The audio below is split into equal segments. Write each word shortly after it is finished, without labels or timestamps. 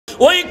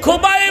ওই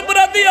খুবাইব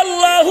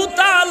রাদিয়াল্লাহু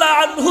তাআলা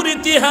আনহুর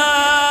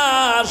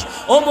ইতিহাস।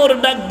 ওমর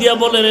ডাক দিয়া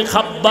বলে, রে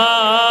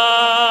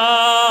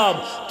খাব্বাব,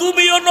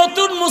 তুমিও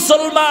নতুন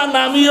মুসলমান,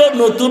 আমিও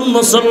নতুন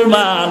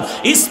মুসলমান,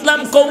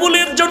 ইসলাম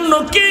কবুলের জন্য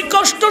কি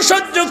কষ্ট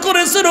সহ্য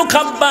করেছে রো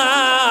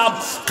খাব্বাব।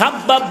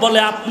 খাব্বাব বলে,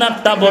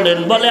 আপনারটা বলেন।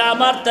 বলে,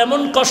 আমার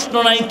তেমন কষ্ট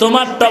নাই,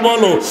 তোমারটা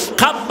বলো।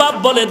 খাব্বাব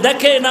বলে,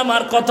 দেখেন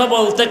আমার কথা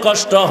বলতে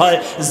কষ্ট হয়।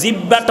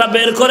 জিব্বাটা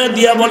বের করে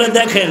দিয়া বলে,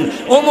 দেখেন।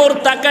 ওমর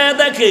তাকায়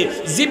দেখে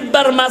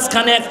জিব্বার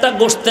মাঝখানে একটা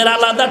গোশতের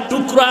আলাদা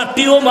টুকরা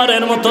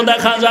টিউমারের মতো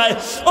দেখা যায়।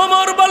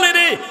 ওমর বলে,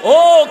 রে ও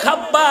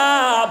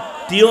খাব্বাব,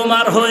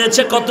 টিউমার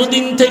হয়েছে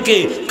কতদিন থেকে?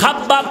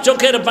 খাব্বাব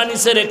চোখের পানি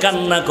ছেড়ে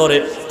কান্না করে,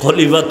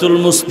 খলিফাতুল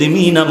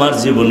মুসলিমিন, আমার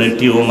জীবনে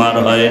টিউমার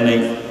হয় নাই।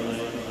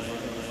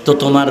 তো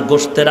তোমার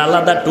গোশতের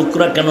আলাদা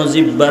টুকরা কেন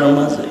জিব্বার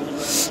মাঝে?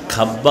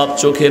 খাব্বাব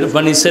চোখের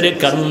পানি ছেড়ে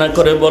কান্না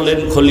করে বলেন,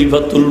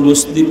 খলিফাতুল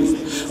মুসলিমিন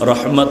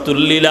রহমাতুল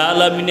লিল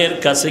আলামিনের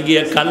কাছে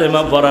গিয়ে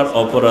কালেমা পড়ার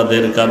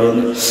অপরাধের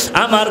কারণে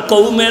আমার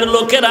কওমের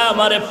লোকেরা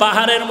আমারে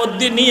পাহাড়ের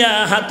মধ্যে নিয়ে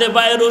হাতে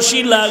পায়ে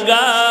রশি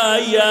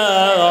লাগাইয়া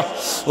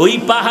ওই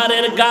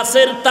পাহাড়ের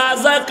গাছের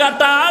তাজা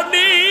কাটা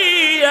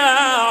নিয়া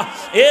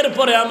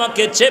এরপরে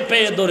আমাকে চেপে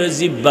ধরে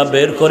জিব্বা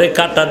বের করে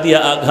কাটা দিয়ে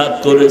আঘাত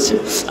করেছে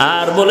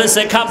আর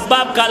বলেছে,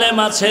 খাব্বাব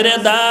কালেমা ছেড়ে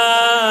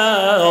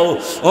দাও।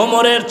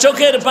 ওমরের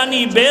চোখের পানি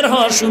বের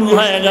হওয়া শুরু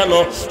হয়ে গেল।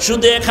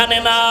 শুধু এখানে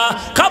না,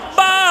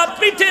 খাব্বাব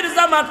পিঠের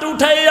জামাটা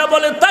উঠাইয়া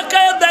বলে,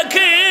 তাকায়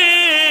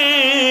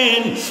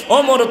দেখেন।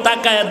 ওমর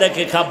তাকায়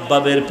দেখে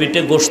খাব্বাবের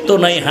পিঠে গোশত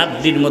নাই,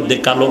 হাড্ডির মধ্যে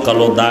কালো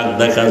কালো দাগ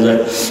দেখা যায়।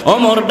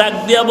 ওমর ডাক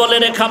দিয়া বলে,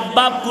 রে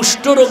খাব্বাব,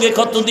 কুষ্ঠ রোগে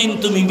কতদিন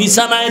তুমি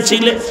বিছানায়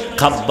ছিলে?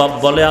 খাব্বাব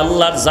বলে,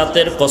 আল্লাহর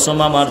জাতের কসম,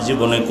 আমার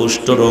জীবনে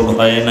কুষ্ঠ রোগ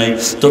হয় নাই।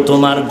 তো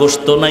তোমার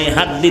গোশত নাই,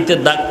 হাড্ডিতে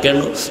দাগ কেন?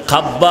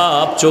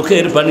 খাব্বাব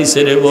চোখের পানি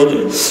ছেড়ে বলে,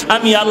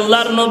 আমি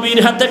আল্লাহর নবীর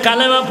হাতে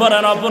কালেমা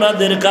পড়ার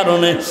অপরাধের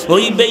কারণে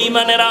ওই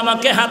বেঈমানেরা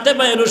আমাকে হাতে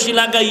পায়ে রশি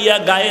লাগাইয়া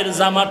গায়ের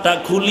জামাটা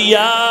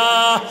খুলিয়া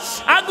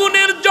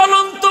আগুনের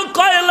জ্বলন্ত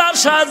কয়লা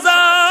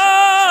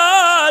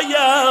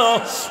সাজাইয়া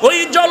ওই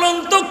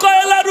জ্বলন্ত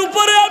কয়লার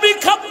উপরে আমি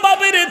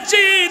খাব্বাবের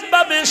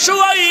চিৎভাবে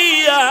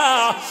শোয়াইয়া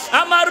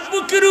আমার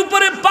বুকের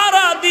উপরে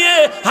পাড়া দিয়ে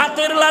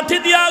হাতের লাঠি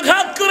দিয়ে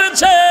আঘাত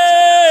করেছে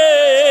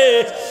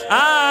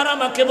আর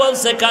আমাকে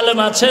বলছে,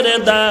 কালেমা ছেড়ে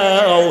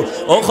দাও।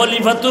 ও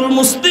খলিফাতুল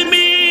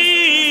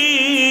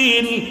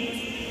মুসলিমিন,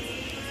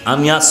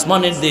 আমি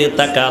আসমানের দিয়ে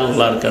তাকা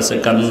আল্লাহর কাছে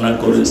কান্না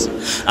করেছি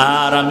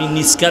আর আমি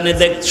নিষ্কানে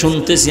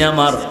শুনতেছি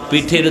আমার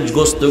পিঠের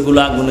গোশতগুলো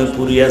আগুনে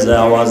পুড়িয়া যায়,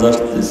 আওয়াজ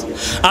আসতেছে।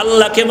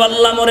 আল্লাহকে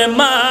বললাম, ওরে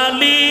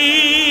মালিক,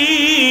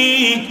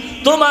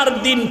 তোমার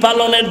দিন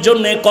পালনের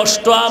জন্য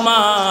কষ্ট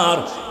আমার,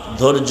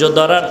 ধৈর্য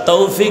ধরার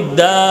তৌফিক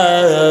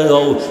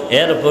দাও।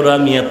 এরপর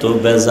আমি এত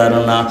বেজার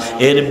না,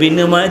 এর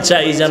বিনিময়ে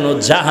চাই যেন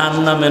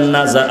জাহান্নামের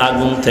নাজা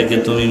আগুন থেকে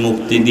তুমি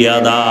মুক্তি দিয়া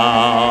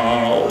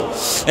দাও।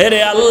 এরে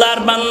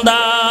আল্লাহর বান্দা,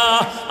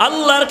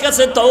 আল্লাহর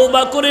কাছে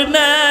তওবা করে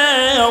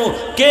নাও।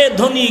 কে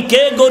ধনী,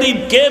 কে গরিব,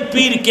 কে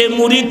পীর, কে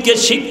মুরিদ, কে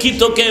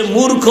শিক্ষিত, কে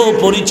মূর্খ,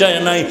 পরিচয়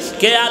নাই।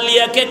 কে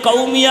আলিয়া, কে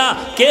কৌমিয়া,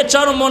 কে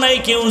চরমনাই,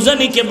 কে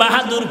উজানি, কে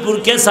বাহাদুরপুর,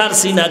 কে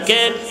সারসিনা,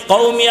 কে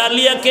কৌমিয়া,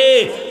 আলিয়া, কে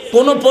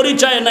কোনো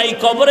পরিচয় নাই।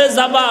 কবরে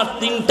যাবার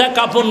তিনটা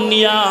কাপড়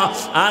নিয়া,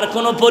 আর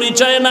কোনো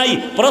পরিচয় নাই।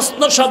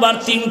 প্রশ্ন সবার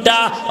তিনটা,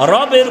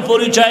 রবের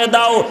পরিচয়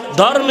দাও,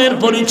 ধর্মের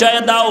পরিচয়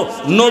দাও,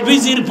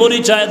 নবীজির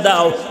পরিচয়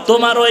দাও।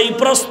 তোমারও এই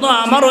প্রশ্ন,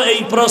 আমারও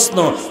এই প্রশ্ন।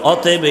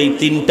 অতএব এই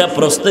তিনটা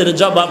প্রশ্নের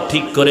জবাব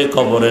ঠিক করে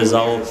কবরে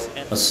যাও।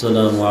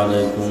 আসসালামু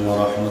আলাইকুম ওয়া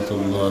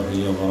রাহমাতুল্লাহি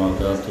ওয়া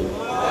বারাকাতুহু।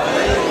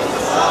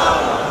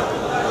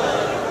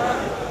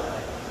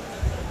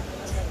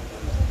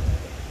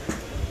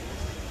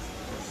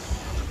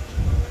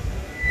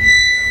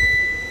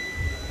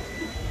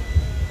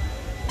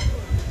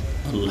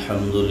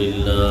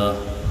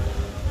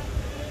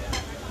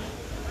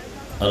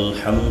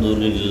 الحمد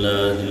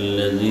لله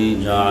الذي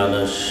جعل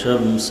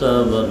الشمس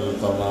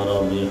والقمر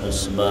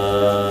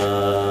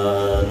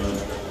بحسبان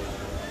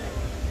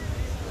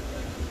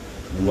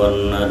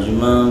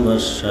والنجم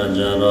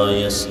والشجر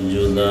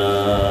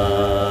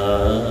يسجدان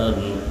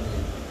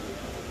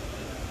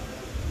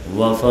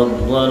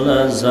وفضل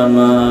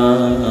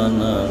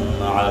زمانا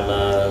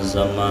على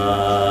زمان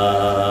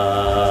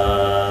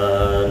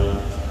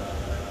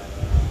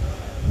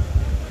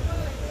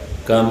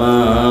كما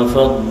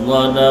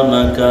فضل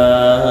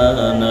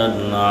مكانا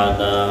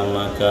على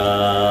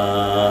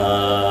مكان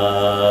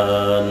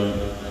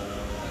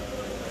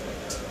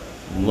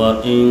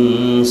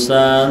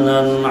وإنسانا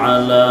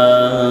على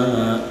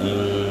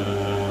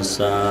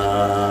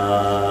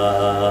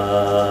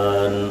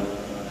إنسان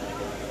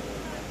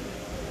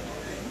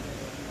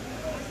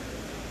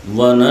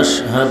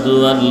ونشهد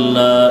أن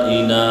لا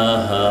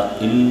إله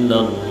إلا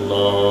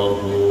الله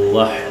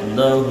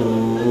وحده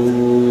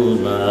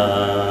لا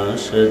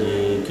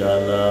شريك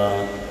له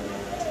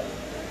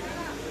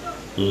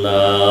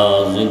لا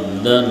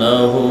ضد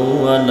له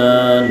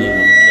ولا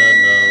ند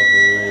له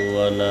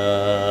ولا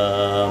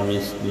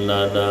مثل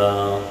له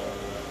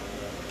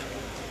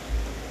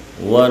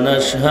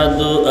ونشهد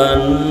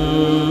أن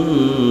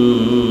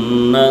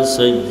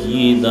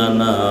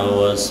سيدنا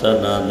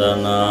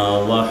وسندنا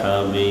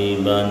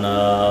وحبيب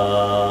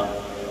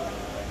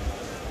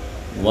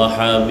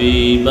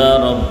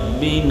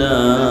ربنا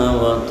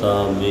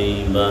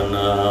وطبيب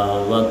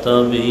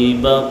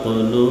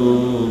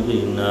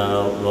قلوبنا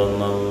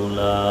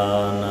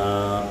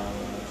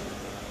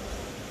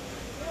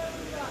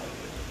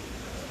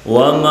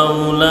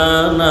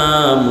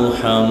ومولانا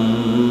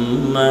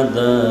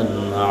محمدا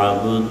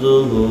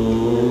عبده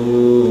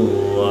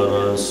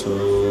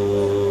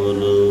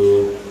ورسوله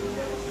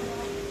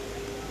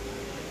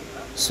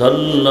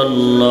صلى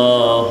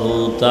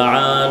الله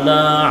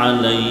تعالى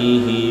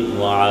عليه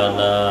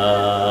وعلى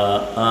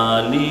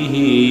آله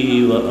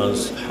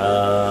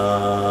وأصحابه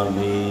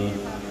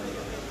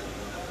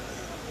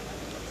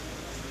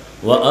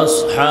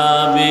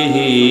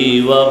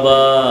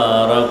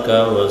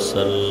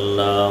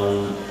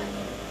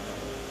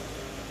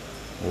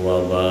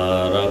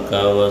وبارك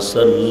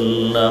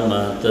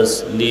وسلم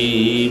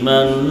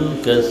تسليما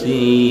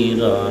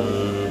كثيرا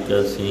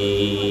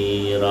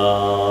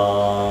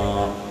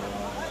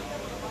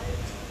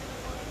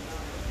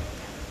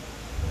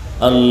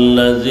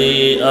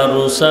الذي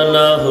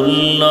أرسله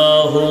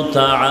الله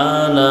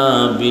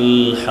تعالى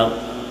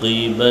بالحق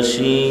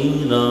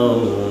بشيرا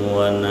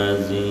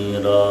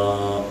ونذيرا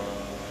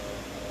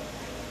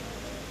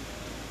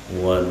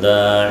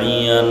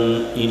وداعيا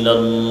إلى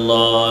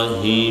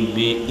الله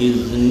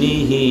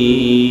بإذنه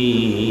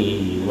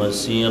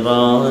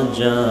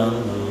وسراجا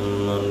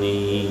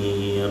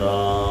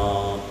منيرا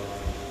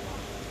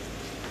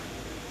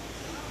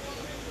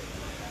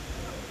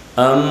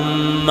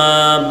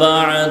أما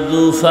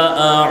بعد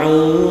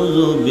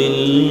فأعوذ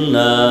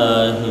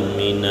بالله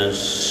من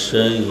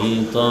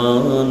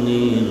الشيطان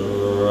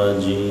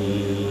الرجيم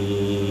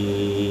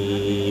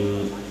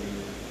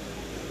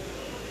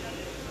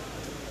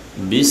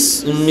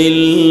بسم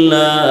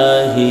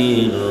الله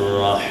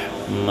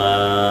الرحمن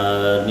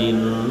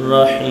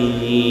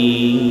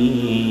الرحيم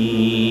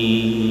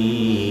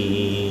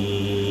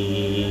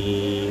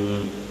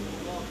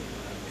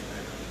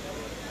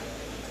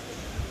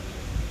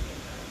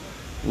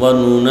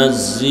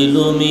وننزل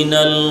من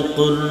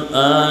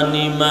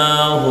القرآن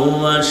ما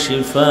هو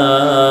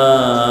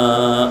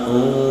شفاء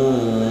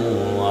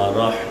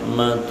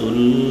ورحمة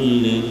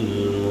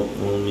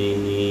للمؤمنين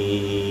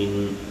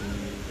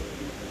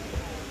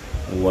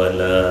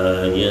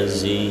ولا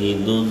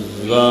يزيد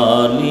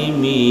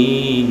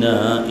الظالمين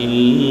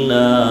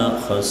إلا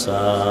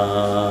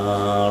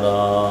خسارا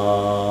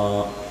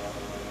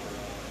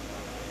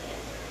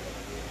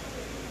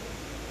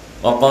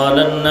وقال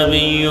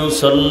النبي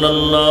صلى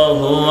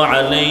الله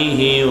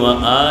عليه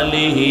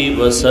وآله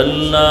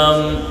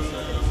وسلم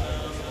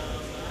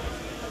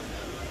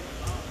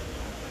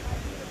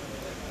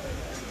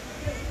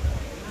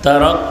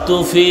تركت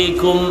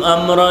فيكم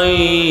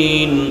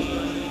أمرين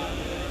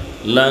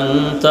لن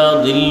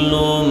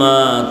تضلوا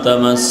ما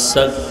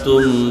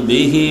تمسكتم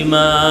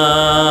بهما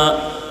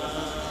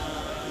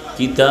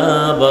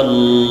كتاب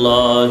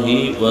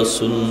الله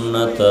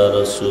وسنة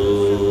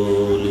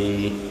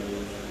رسوله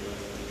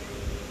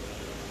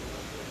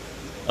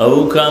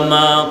أو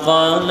كما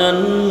قال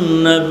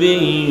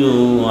النبي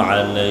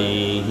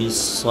عليه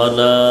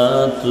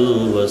الصلاة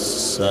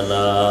والسلام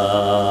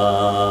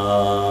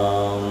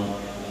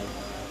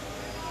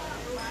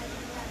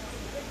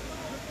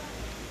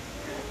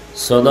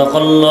صدق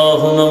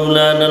الله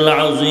مولانا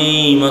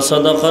العظيم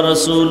صدق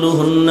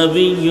رسوله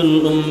النبي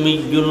الأمي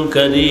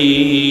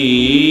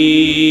الكريم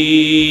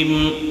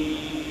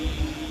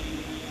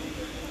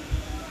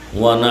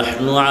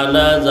ونحن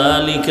على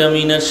ذلك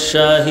من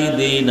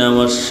الشاهدين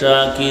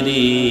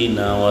والشاكرين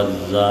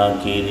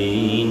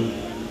والذاكرين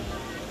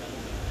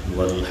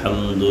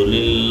والحمد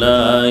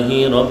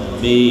لله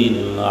رب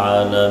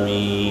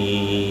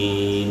العالمين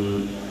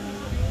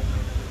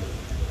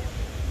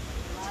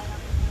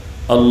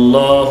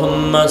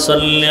اللهم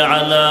صل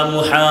على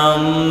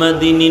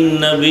محمد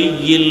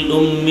النبي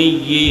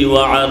الأمي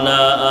وعلى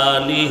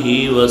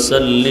آله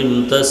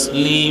وسلم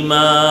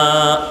تسليما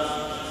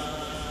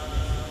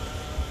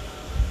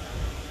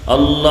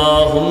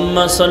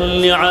اللهم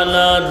صل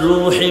على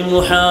روح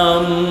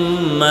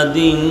محمد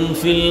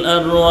في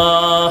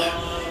الأرواح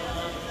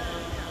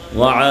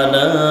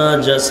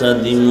وعلى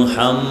جسد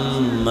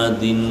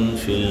محمد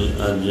في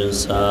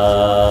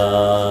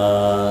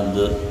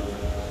الأجساد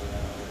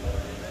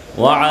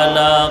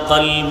وعلى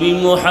قلب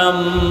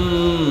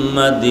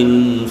محمد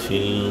في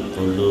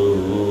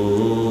القلوب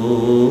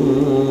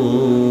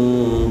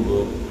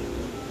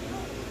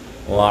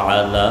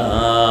وعلى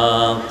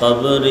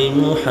قبر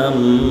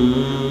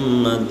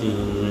محمد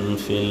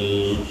في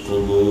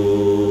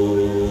القبور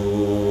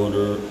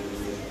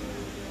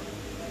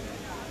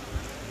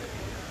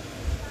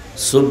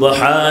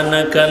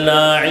سبحانك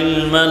لا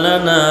علم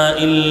لنا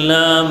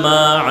إلا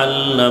ما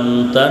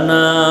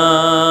علمتنا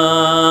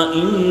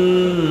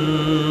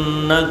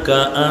إنك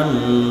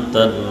أنت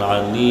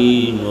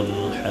العليم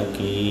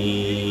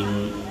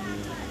الحكيم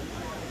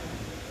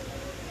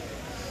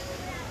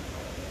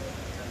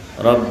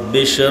रब्बि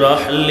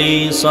इश्रह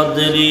ली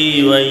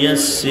सदरी व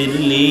यस्सिर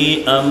ली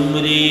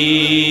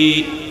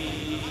अमरी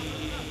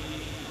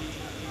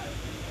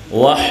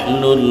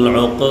वहलुल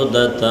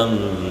उक़दतम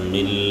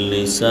मिन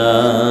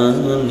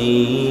लिसानी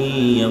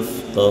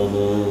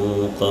यफ़क़हू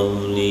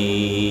क़ौली।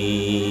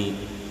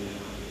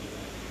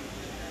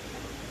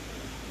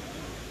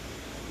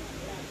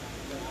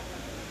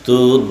 तू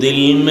दिल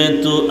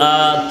में तू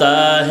आता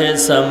है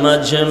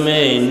समझ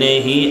में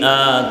नहीं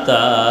आता,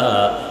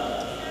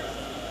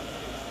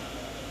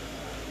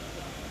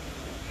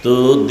 तू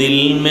दिल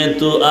में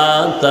तू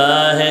आता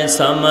है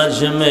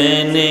समझ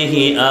में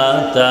नहीं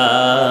आता,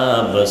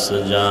 बस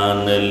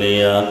जान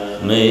लिया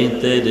मैं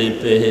तेरी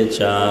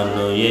पहचान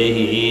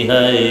यही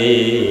है,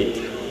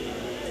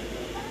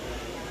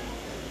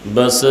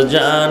 बस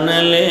जान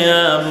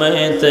लिया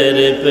मैं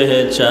तेरे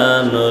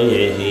पहचान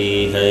यही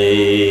है।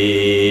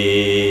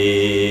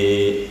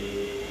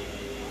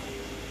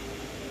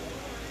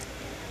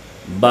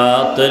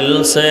 बातिल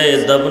से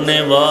दबने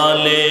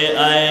वाले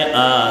आए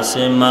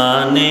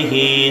आसमान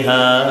ही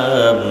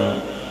हम,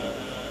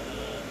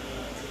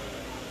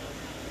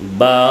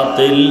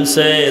 बातिल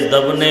से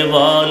दबने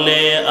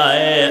वाले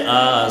आए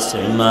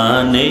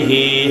आसमान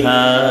ही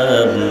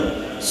हम,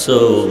 सो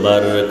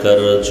बर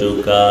कर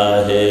चुका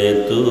है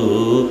तू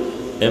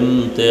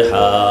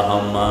इम्तिहा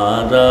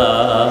हमारा,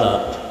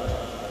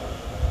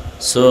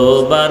 सो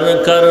बर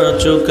कर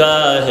चुका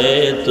है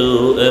तू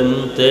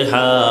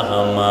इम्तिहा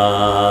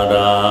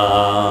हमारा।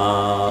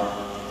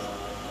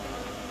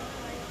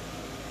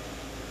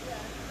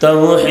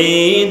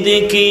 तौहीद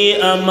की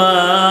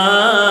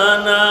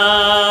अमानत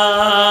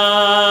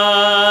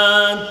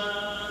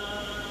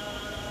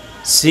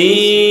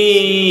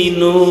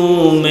सीनों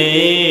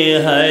में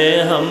है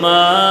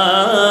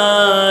हमारे,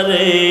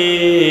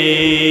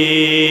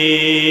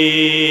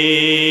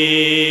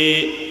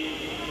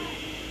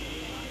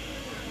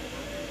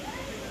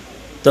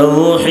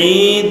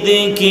 तौहीद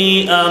की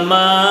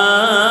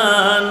अमानत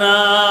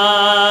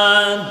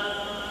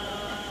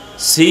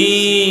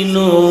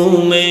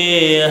सीनों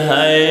में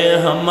है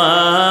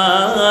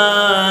हमारे,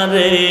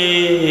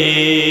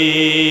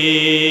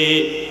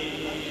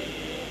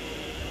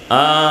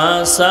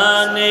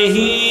 आसान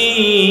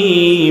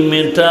ही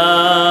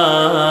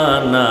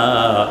मिटाना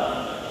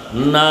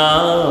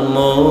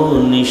नामो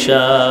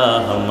निशा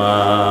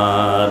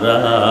हमारा,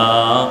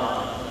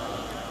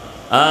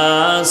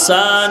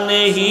 आसान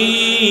ही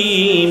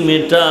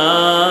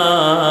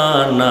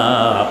मिटाना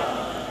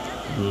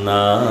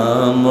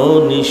नामो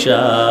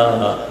निशा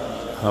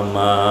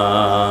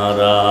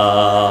हमारा।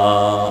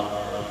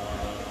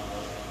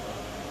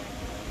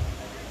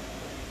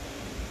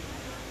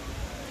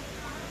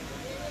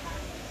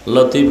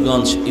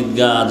 लतीफगंज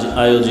ईदगाह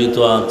आयोजित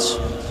आज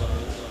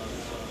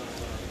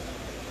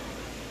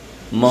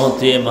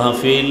महती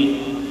महफिल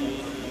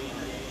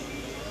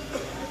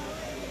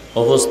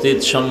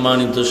उपस्थित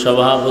सम्मानित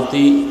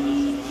सभापति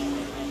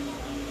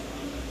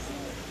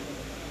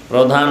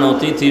प्रधान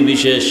अतिथि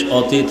विशेष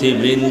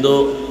अतिथिवृंद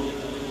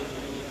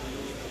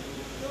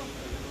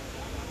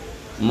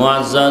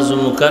मुआज्जाज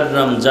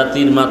मुकर्रम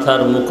जातिर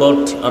माथार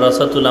मुकुट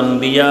रसतुल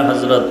अम्बिया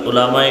हजरत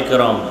उलामाए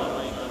करम,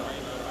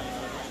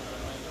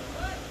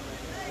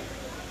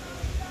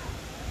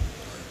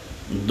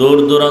 दूर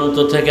दूरान्त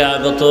थेके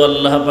आगत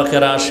अल्लाह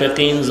पाकेर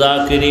आशिकीन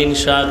जाकिरीन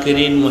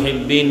शाकिरीन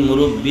मुहिब्बीन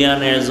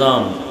मुरुब्बियान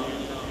एजाम,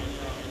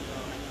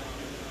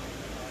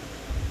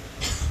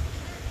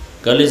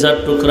 कलिजार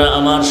टुकरा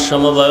आमार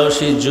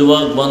समबयसी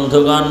युवक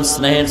बंधुगण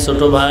स्नेहेर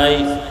छोटो भाई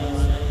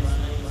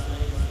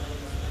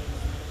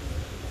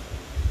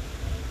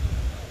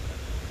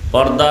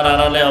पर्दार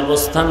आड़ाले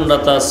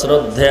अवस्थानरत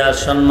श्रद्धेया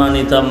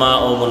सम्मानिता मा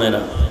ओ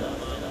बोनेरा,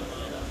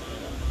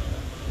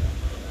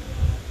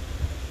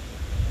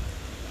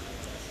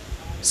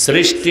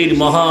 सृष्टिर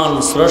महान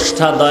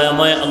स्रष्टा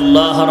दयामय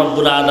अल्लाह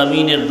रब्बुल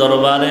आलमीनेर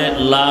दरबारे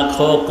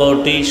लाखों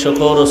कोटी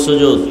शुक्र ओ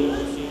सुजूद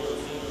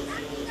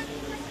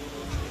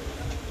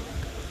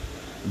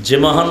जे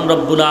महान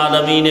रब्बुल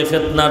आलमीन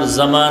फितनार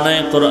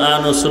जमानाय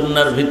कुरआन और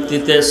सुन्नार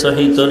भित्तिते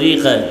सही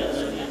तरीकाय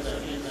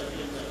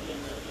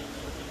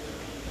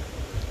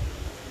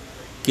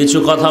किछु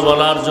कथा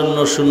बलार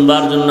जन्य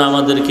शुनबार जन्य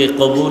आमादेरके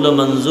कबुल और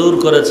मंजूर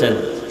करेछेन।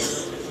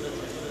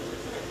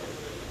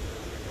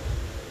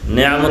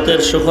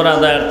 नेयामतेर शुक्र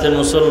आदायार्थे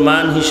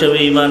मुसलमान हिसेबे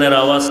ईमानेर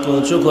आवाजके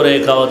उঁচু करे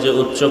एक आवाजे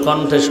उच्च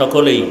कण्ठे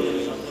सकलेई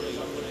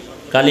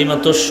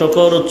कालिमातुश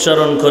शुक्र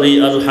उच्चारण करी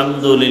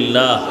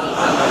आलহামদুলিল্লাহ।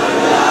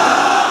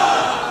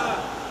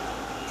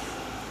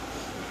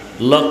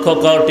 लक्ष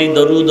कोटी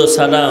दरूद और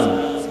सलाम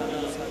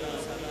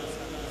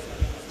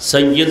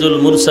सय्यदुल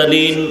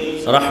मुरसलीन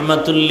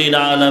रहमतुल्लिल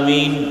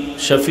आलमीन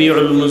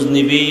शफीउल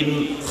मुज़निबीन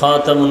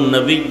खातमुन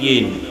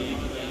नबिय्यीन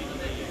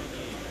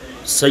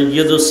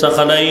सय्यदुस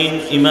सकलैन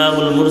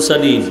इमामुल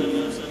मुरसलीन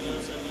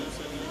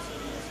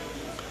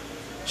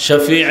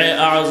शफीए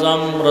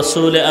आज़म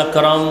रसूल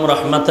अकरम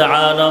रहमत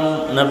आलम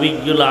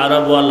नबियुल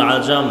अरब वल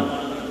आजम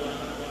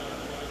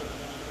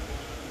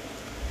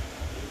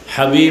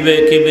हबीब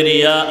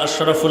किबरिया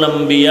अशरफुल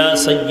अंबिया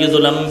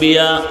सय्यदुल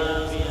अंबिया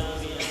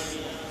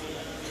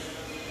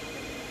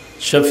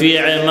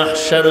शफीअ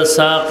महशर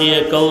साक़ी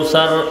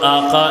कौसर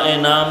आक़ाए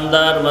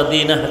नामदार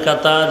मदीना का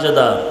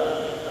ताजदार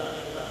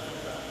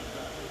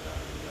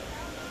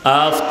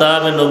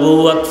आफ़ताब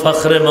नबूवत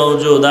फ़ख्र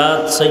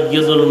मौजूदात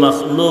सय्यदुल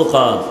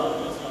मखलूक़ात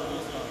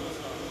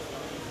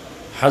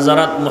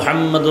हज़रत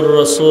मुहम्मदुर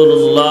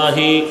रसूलुल्लाह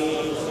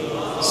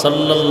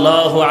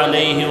सल्लल्लाहु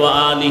अलैहि व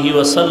आलिहि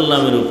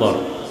वसल्लमेर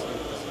ऊपर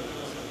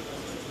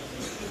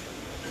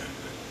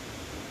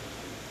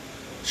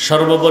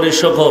सर्वोपरि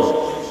शुक्र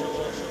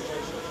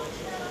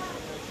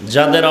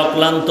যাদের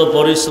অক্লান্ত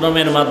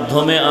পরিশ্রমের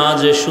মাধ্যমে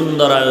আজ এই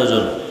সুন্দর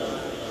আয়োজন।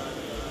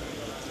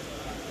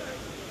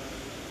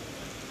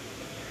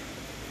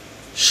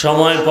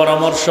 সময়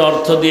পরামর্শ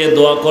অর্থ দিয়ে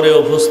দোয়া করে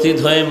উপস্থিত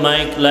হয়ে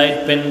মাইক লাইট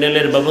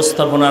প্যান্ডেলের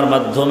ব্যবস্থাপনার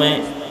মাধ্যমে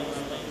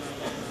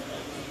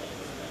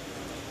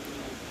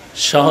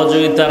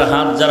সহযোগিতার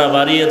হাত যারা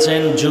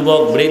বাড়িয়েছেন,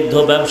 যুবক বৃদ্ধ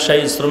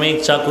ব্যবসায়ী শ্রমিক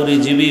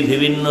চাকুরিজীবী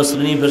বিভিন্ন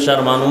শ্রেণী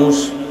পেশার মানুষ,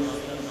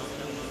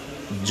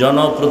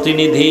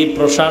 জনপ্রতিনিধি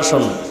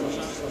প্রশাসন,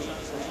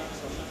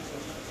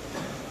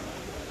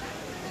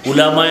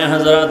 উলামায়ে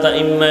হযরত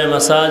ইমামে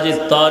মাসাজিদ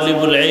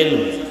তালিবুল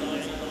ইলম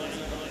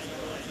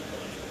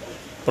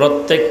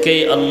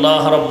প্রত্যেককেই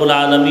আল্লাহ রাব্বুল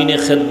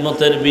আলামিনের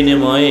খেদমতের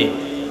বিনিময়ে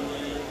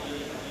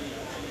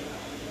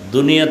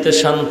দুনিয়াতে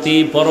শান্তি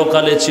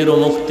পরকালে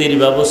চিরমুক্তির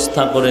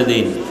ব্যবস্থা করে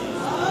দিন।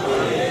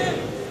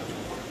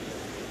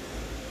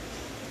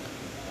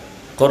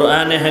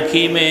 কোরআনে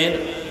হাকিমের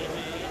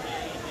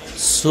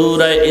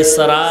সূরা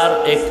ইসরার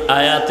এক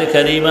আয়াতে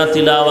কারিমা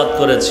তিলাওয়াত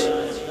করেছি।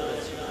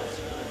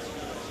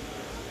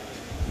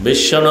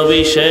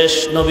 বিশ্বনবী শেষ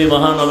নবী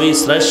মহানবী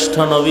শ্রেষ্ঠ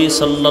নবী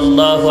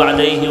সাল্লাল্লাহু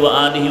আলাইহি ওয়া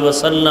আলিহি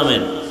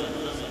ওয়াসাল্লামের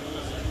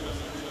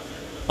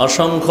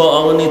অসংখ্য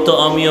অগণিত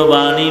অমীয়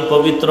বাণী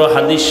পবিত্র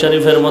হাদিস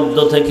শরীফের মধ্য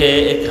থেকে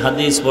এক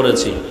হাদিস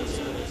পড়েছি।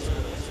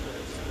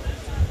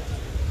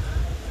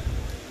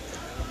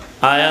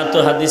 আয়াত ও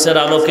হাদিসের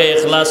আলোকে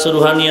ইখলাস ও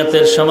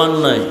রুহানিয়াতের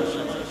সমন্বয়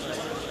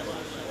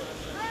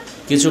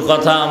কিছু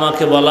কথা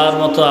আমাকে বলার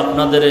মতো,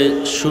 আপনাদের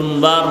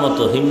শুনবার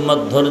মতো হিম্মত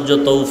ধৈর্য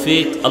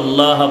তৌফিক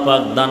আল্লাহ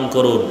পাক দান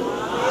করুন।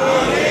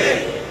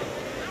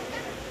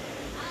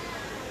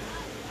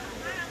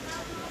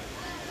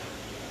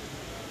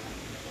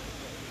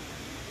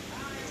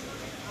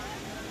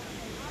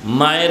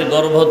 মায়ের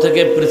গর্ভ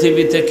থেকে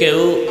পৃথিবীতে কেউ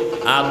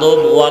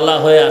আদবওয়ালা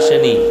হয়ে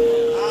আসেনি।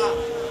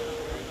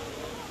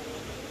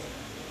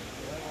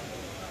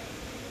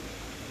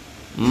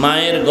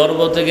 মায়ের গর্ভ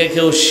থেকে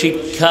কেউ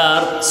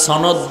শিক্ষার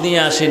সনদ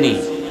নিয়ে আসেনি।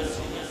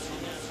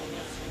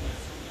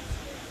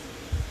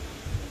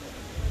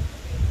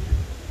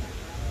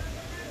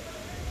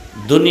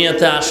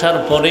 দুনিয়াতে আসার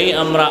পরেই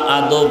আমরা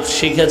আদব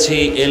শিখেছি,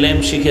 এলেম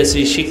শিখেছি,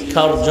 শিক্ষা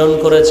অর্জন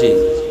করেছি।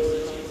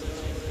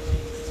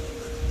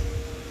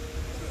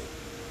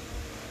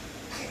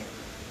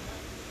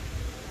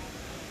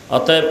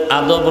 অতএব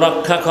আদব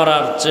রক্ষা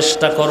করার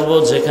চেষ্টা করব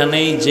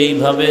যেখানেই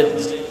যেইভাবে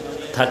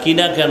থাকি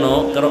না কেন,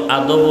 কারণ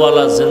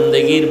আদবওয়ালা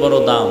জিন্দেগির বড়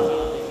দাম।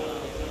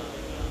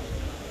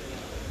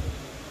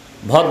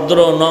 ভদ্র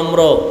নম্র,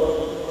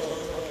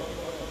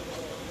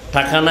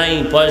 টাকা নাই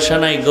পয়সা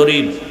নাই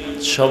গরিব,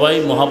 সবাই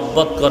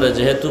মহব্বত করে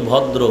যেহেতু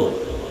ভদ্র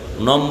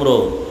নম্র।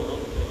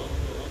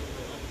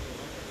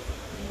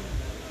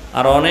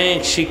 আর অনেক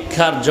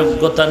শিক্ষার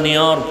যোগ্যতা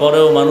নেওয়ার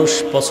পরেও মানুষ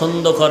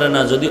পছন্দ করে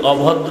না যদি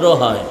অভদ্র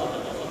হয়।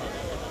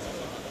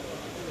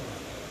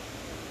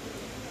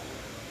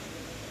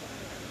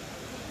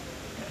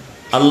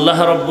 আল্লাহ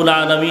রাব্বুল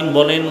আলামিন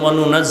বলেন,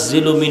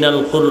 ওয়ানুনাজ্জিলু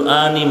মিনাল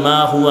কুরআনি মা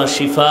হুয়া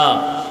শিফা।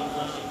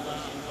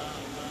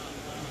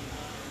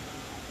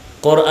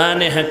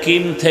 কোরআনে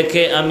হাকিম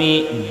থেকে আমি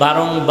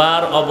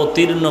বারংবার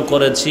অবতীর্ণ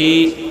করেছি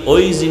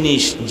ওই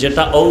জিনিস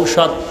যেটা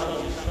ঔষধ।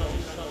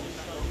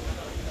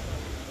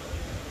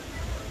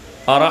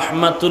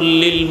 রাহমাতুল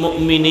লিল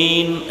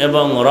মুমিনিন,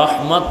 এবং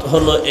রহমত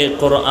হলো এ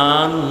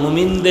কোরআন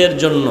মুমিনদের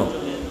জন্য।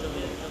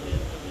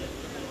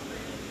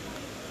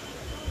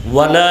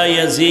 ওয়ালা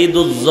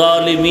ইয়াজিদুজ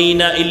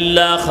জালিমিনা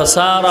ইল্লা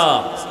খাসারা,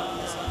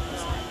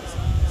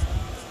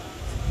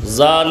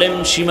 জালেম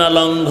সীমা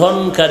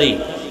লঙ্ঘনকারী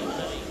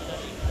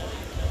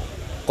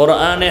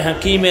কোরআনে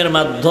হাকিমের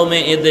মাধ্যমে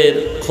এদের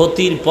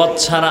ক্ষতির পথ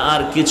ছাড়া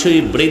আর কিছুই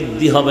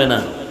বৃদ্ধি হবে না।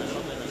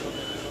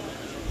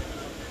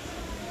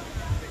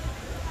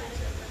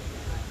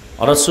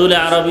 রাসূল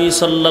আরবি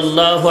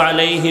সাল্লাল্লাহু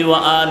আলাইহি ওয়া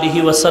আলিহি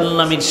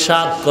ওয়াসাল্লাম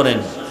ইরশাদ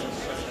করেন,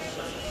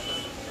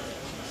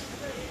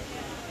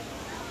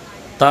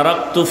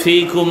 তারাকতু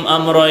ফীকুম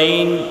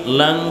আমরাইন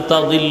লান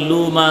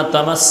তাদিল্লু মা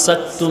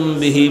তামাসসাকতুম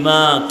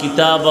বিহিমা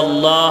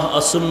কিতাবাল্লাহ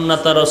ওয়া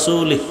সুন্নাত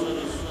রাসূলিহি।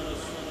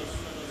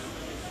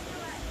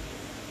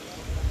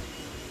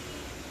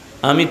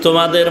 আমি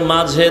তোমাদের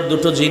মাঝে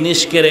দুটো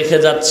জিনিসকে রেখে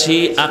যাচ্ছি,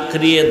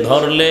 আঁকড়িয়ে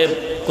ধরলে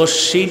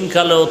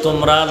কশ্চিনকালেও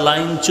তোমরা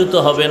লাইনচ্যুত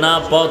হবে না,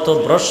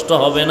 পথভ্রষ্ট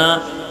হবে না,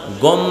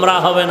 গোমরা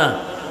হবে না।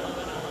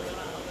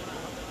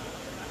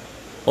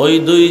 ওই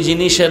দুই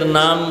জিনিসের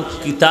নাম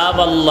কিতাব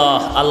আল্লাহ,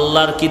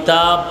 আল্লাহর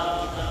কিতাব,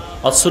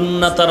 ওয়া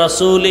সুন্নাত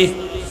রাসূলিহি,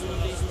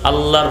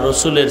 আল্লাহর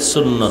রসুলের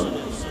সুন্নত।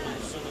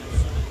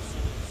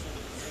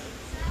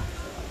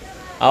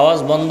 আওয়াজ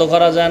বন্ধ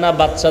করা যায় না,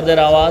 বাচ্চাদের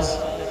আওয়াজ।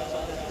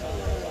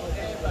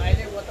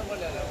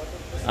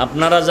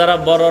 আপনারা যারা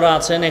বড়রা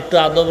আছেন একটু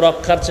আদব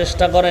রক্ষার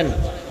চেষ্টা করেন।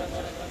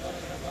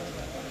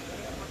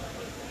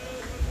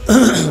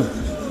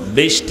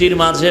 বৃষ্টির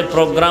মাঝে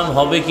প্রোগ্রাম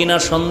হবে কিনা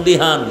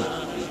সন্দিহান।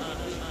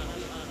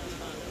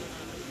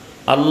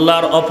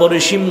 আল্লাহর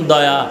অপরিসীম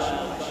দয়া,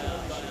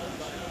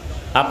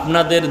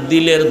 আপনাদের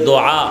দিলের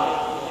দোয়া,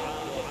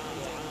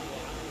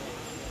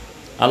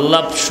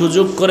 আল্লাহ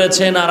সুযোগ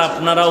করেছেন আর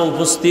আপনারা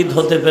উপস্থিত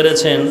হতে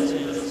পেরেছেন।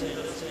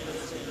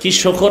 কি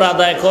শুকর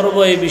আদায় করব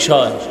এই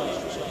বিষয়।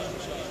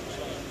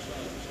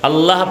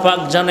 আল্লাহ পাক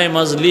জানে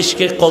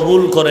মজলিসকে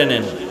কবুল করে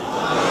নেন।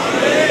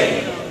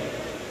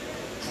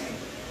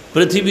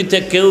 পৃথিবীতে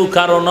কেউ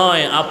কারো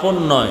নয়, আপন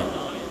নয়।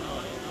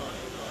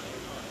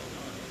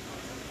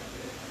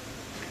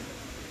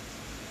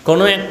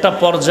 কোনো একটা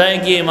পর্যায়ে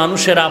গিয়ে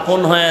মানুষের আপন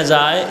হয়ে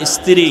যায়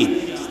স্ত্রী,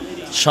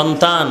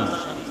 সন্তান,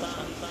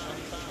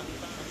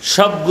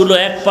 সবগুলো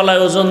এক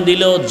পালায় ওজন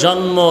দিলেও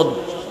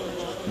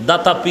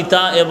জন্মদাতা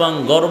পিতা এবং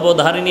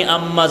গর্ভধারিণী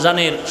আম্মা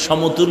জানের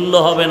সমতুল্য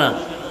হবে না।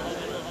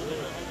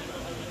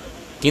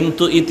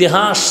 কিন্তু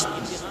ইতিহাস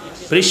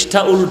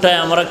পৃষ্ঠা উল্টায়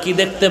আমরা কি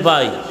দেখতে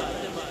পাই?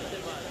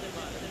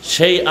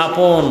 সেই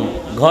আপন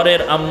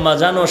ঘরের আম্মা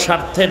জানও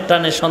স্বার্থের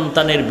টানে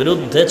সন্তানের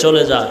বিরুদ্ধে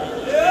চলে যায়।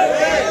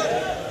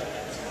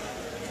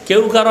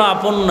 কেউ কারো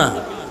আপন না।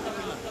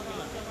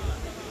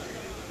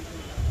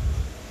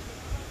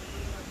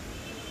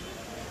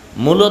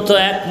 মূলত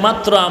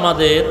একমাত্র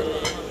আমাদের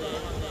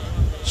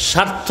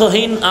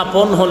স্বার্থহীন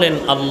আপন হলেন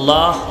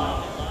আল্লাহ।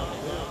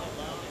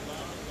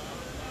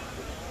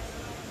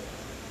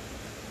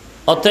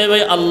 অতএব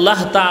আল্লাহ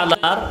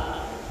তাআলার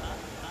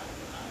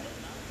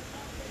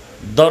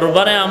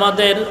দরবারে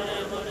আমাদের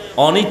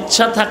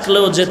অনিচ্ছা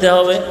থাকলেও যেতে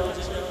হবে,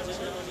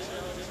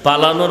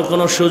 পালানোর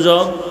কোনো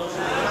সুযোগ।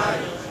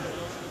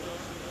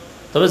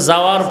 তবে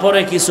যাওয়ার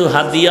পরে কিছু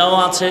হাদিয়াও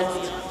আছে,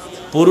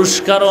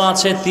 পুরস্কারও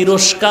আছে,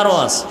 তিরস্কারও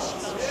আছে।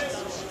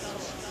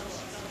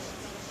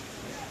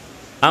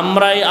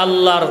 আমরাই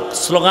আল্লাহর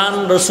স্লোগান,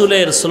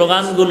 রসুলের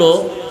স্লোগানগুলো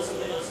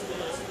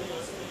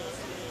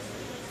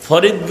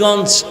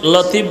ফরিদগঞ্জ,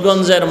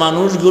 লতিফগঞ্জের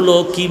মানুষগুলো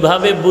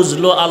কিভাবে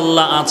বুঝলো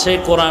আল্লাহ আছে,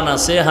 কোরআন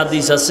আছে,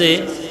 হাদিস আছে,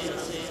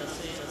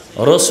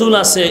 রসুল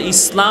আছে,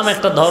 ইসলাম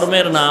একটা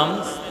ধর্মের নাম,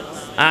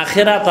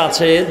 আখেরাত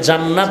আছে,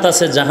 জান্নাত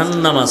আছে,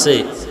 জাহান্নাম আছে।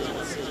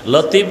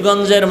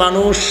 লতিফগঞ্জের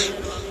মানুষ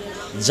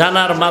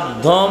জানার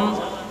মাধ্যম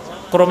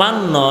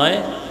ক্রমান্বয়ে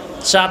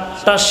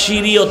 4টা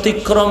সিঁড়ি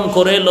অতিক্রম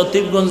করে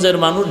লতিফগঞ্জের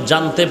মানুষ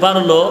জানতে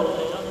পারলো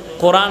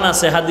কোরআন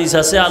আছে, হাদিস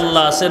আছে,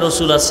 আল্লাহ আছে,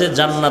 রসুল আছে,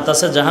 জান্নাত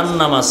আছে,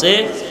 জাহান্নাম আছে,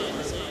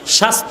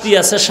 শাস্তি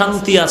আছে,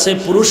 শান্তি আছে,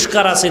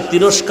 পুরস্কার আছে,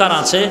 তিরস্কার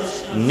আছে।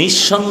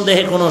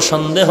 নিঃসন্দেহে কোনো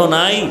সন্দেহ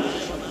নাই,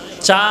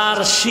 4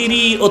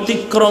 সিঁড়ি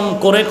অতিক্রম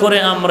করে করে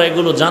আমরা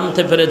এগুলো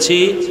জানতে পেরেছি,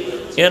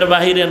 এর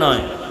বাহিরে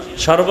নয়।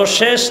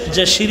 সর্বশেষ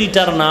যে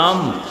সিঁড়িটার নাম,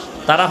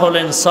 তারা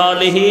হলেন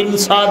সালিহিন,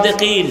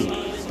 সাদিকিন,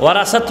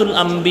 ওয়ারাসাতুল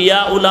আম্বিয়া,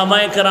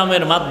 উলামায়ে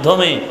কেরামের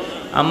মাধ্যমে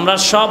আমরা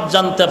সব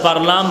জানতে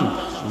পারলাম।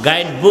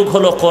 গাইড বুক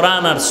হলো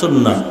কোরআন আর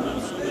সুন্নাহ।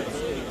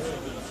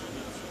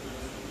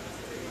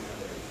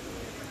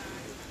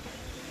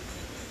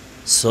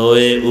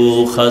 सोए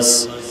उखस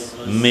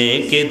में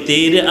के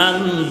तीर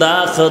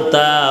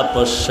अंदाखता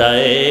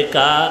पशाए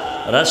का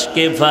रश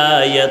के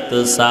फायत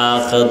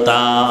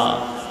साखता।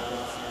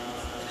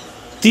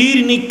 তীর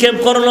নিক্ষেপ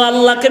করলো,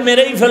 আল্লাহকে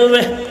মেরেই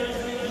ফেলবে,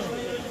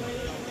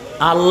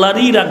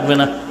 আল্লাহরই রাখবে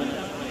না।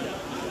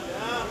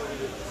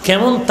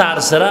 কেমন তার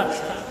সেরা,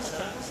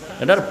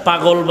 এটার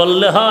পাগল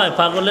বললে হয়,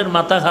 পাগলের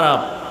মাথা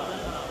খারাপ।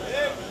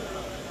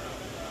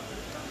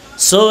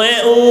 सोए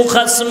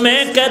उखस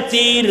में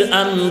कतीर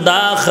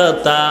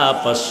अंदाखता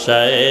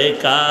पशाए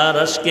का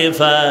रश के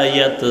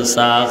फायत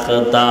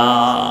साखता।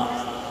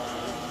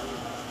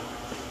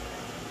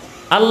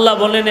 আল্লাহ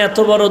বলেন এত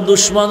বড়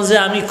দুশ্মন যে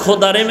আমি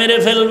খোদারে মেরে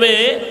ফেলবে,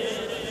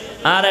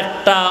 আর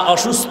একটা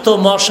অসুস্থ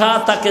মশা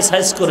তাকে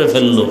সাইজ করে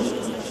ফেললো,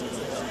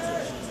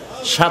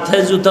 সাথে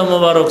জুতা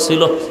মোবারক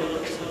ছিল।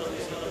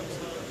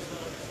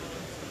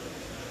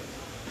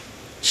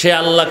 সে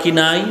আল্লাহ কি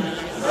নাই?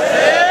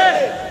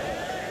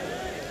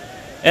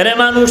 এরে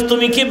মানুষ,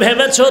 তুমি কি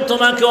ভেবেছো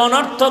তোমাকে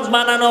অনর্থক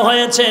বানানো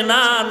হয়েছে?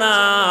 না না,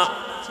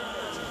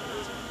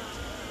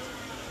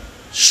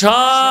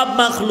 সব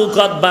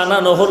মাখলুকাত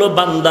বানানো হলো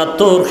বান্দা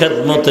তোর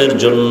খেদমতের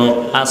জন্য।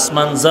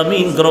 আসমান,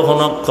 জমিন, গ্রহ,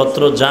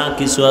 নক্ষত্র যা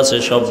কিছু আছে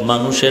সব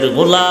মানুষের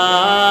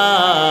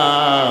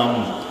গোলাম,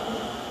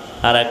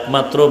 আর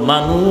একমাত্র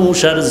মানুষ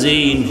আর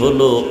জিন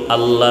হলো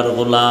আল্লাহর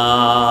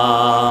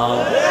গোলাম।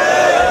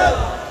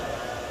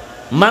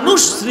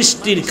 মানুষ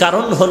সৃষ্টির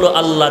কারণ হলো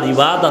আল্লাহর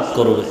ইবাদত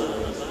করবে।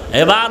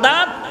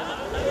 ইবাদত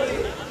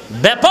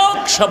ব্যাপক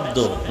শব্দ।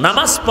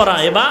 নামাজ পড়া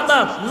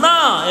ইবাদত না,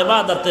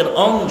 ইবাদতের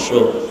অংশ।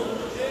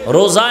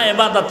 রোজা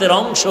ইবাদতের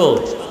অংশ।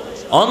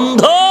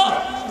 অন্ধ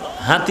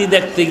হাতি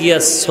দেখতে গিয়ে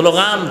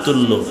স্লোগান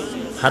তুললো,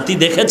 হাতি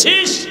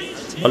দেখেছিস?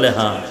 বলে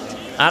হ্যাঁ।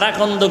 আর এক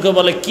অন্ধকে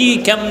বলে কি,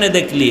 কেমনে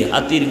দেখলি?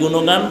 হাতির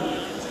গুণগান।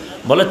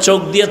 বলে চোখ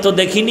দিয়ে তো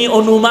দেখিনি,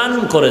 অনুমান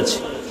করেছি।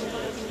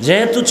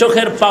 যেহেতু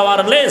চোখের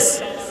পাওয়ারলেস,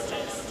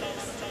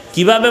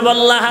 কিভাবে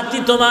বললা হাতি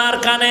তোমার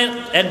কানে?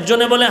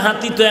 একজনে বলে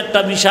হাতি তো একটা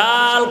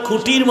বিশাল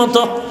খুঁটির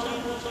মতো,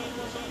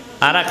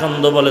 আর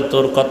একন্দ বলে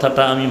তোর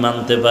কথাটা আমি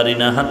মানতে পারি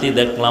না, হাতি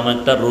দেখলাম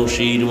একটা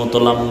রশির মতো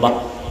লম্বা।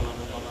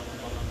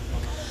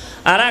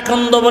 আর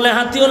একন্দ বলে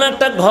হাতি হলো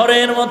একটা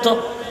ঘরের মতো,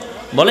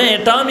 বলে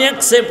এটা আমি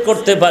অ্যাকসেপ্ট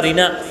করতে পারি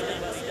না,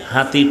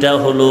 হাতিটা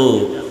হলো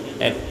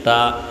একটা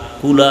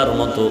কুলার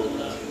মতো,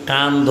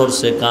 কান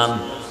ধরছে, কান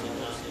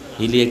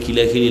হিলিয়ে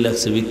খিলাখিলি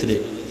লাগছে ভিতরে,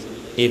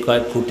 এ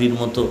কয়েক ফুটির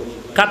মতো।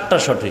 কাঠটা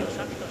সঠিক?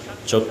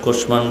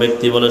 চক্ষুষ্মান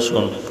ব্যক্তি বলে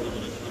শোন,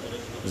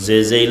 যে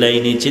যেই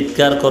লাইনে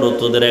চিৎকার করো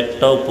তোদের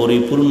একটাও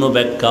পরিপূর্ণ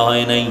ব্যাখ্যা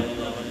হয় নাই।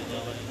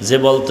 যে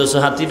বলতেছ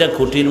হাতিটা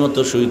খুঁটির মতো,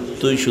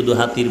 তুই শুধু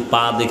হাতির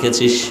পা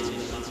দেখেছিস,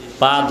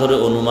 পা ধরে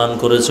অনুমান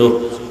করেছ।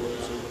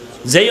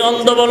 যেই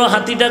অন্ধ বলো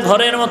হাতিটা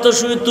ঘরের মতো,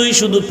 তুই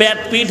শুধু পেট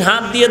পিঠ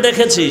হাত দিয়ে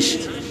দেখেছিস,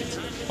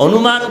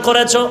 অনুমান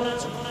করেছ।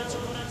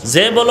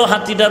 যে বলো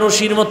হাতিটা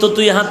রশির মতো,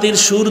 তুই হাতির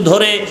সুর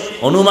ধরে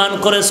অনুমান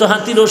করেছো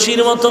হাতি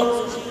রশির মতো।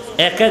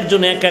 এক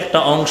একজন এক একটা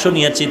অংশ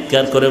নিয়ে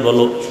চিৎকার করে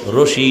বলো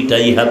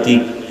রশিটাই হাতি।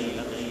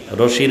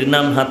 রশির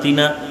নাম হাতি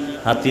না,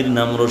 হাতির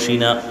নাম রশি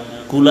না।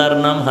 কুলার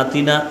নাম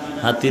হাতি না,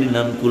 হাতির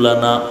নাম কুলা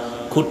না।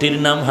 খুঁটির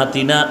নাম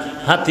হাতি না,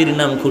 হাতির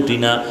নাম খুঁটি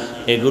না।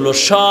 এগুলো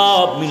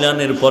সব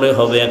মিলানের পরে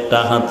হবে একটা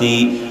হাতি।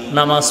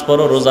 নামাজ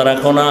পড়ো, রোজা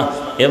রাখো না,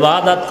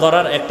 এবাদাত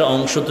করার একটা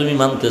অংশ তুমি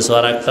মানতেছো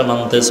আর একটা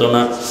মানতেছো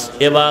না।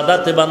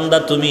 এবাদাতে বান্দা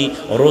তুমি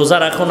রোজা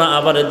রাখো না,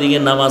 আবার এদিকে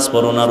নামাজ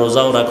পড়ো না,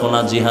 রোজাও রাখো না,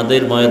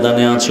 জিহাদের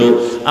ময়দানে আছো।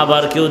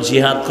 আবার কেউ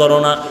জিহাদ করো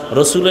না,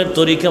 রসুলের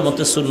তরিকা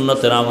মতে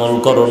সুন্নতের আমল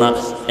করো না।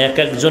 এক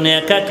একজনে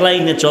এক এক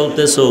লাইনে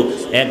চলতেছো।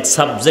 এক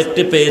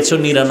সাবজেক্টে পেয়েছো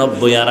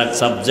 99, আর এক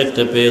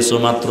সাবজেক্টে পেয়েছো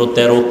মাত্র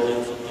 13।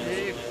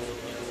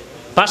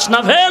 পাস না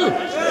ফেল?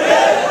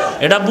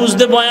 এটা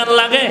বুঝতে বয়ান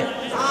লাগে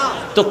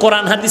তো?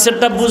 কোরআন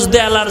হাদিসেরটা বুঝতে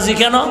অ্যালার্জি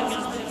কেন?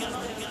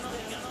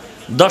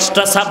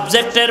 10টা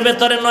সাবজেক্টের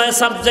ভেতরে 9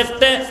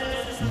 সাবজেক্টে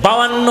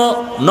 52,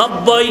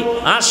 90,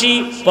 80,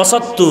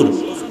 75,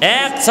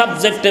 এক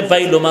সাবজেক্টে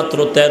পাইলো মাত্র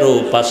 13।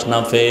 পাস না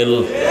ফেল?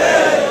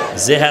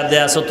 জেহাদে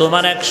আছো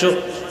তোমার 100,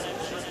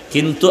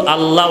 কিন্তু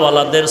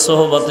আল্লাহওয়ালাদের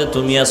সোহবতে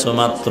তুমি আছো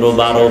মাত্র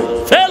 12।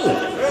 ফেল?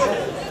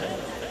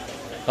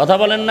 কথা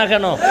বলেন না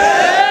কেন?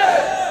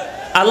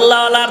 আল্লাহ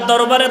আল্লাহর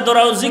দরবারে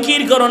দৌড়াও,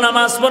 জিকির করো,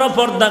 নামাজ পড়ো,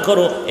 পর্দা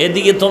করো,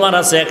 এদিকে তোমার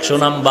আছে 100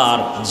 নাম্বার।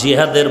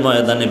 জিহাদের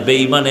ময়দানে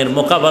বেঈমানের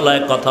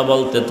মোকাবেলায় কথা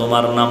বলতে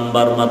তোমার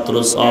নাম্বার মাত্র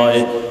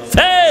 6।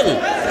 ফেল?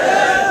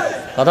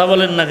 কথা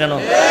বলেন না কেন?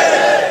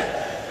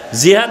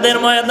 জিহাদের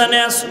ময়দানে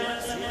আসো,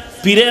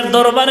 পীরের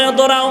দরবারে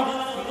দৌড়াও,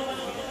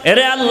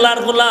 এরে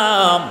আল্লাহর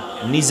গোলাম,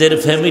 নিজের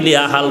ফ্যামিলি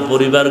আহাল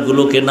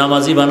পরিবারগুলোকে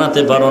নামাজি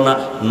বানাতে পারো না,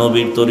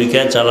 নবীর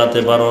তরিকায়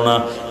চালাতে পারো না।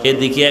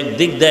 এদিকে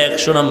একদিক দিয়ে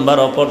 100 নাম্বার,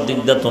 অপর দিক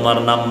দিয়ে তোমার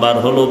নাম্বার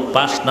হলো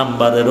 5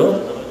 নাম্বারেরও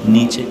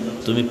নিচে।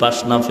 তুমি পাস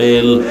না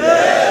ফেল?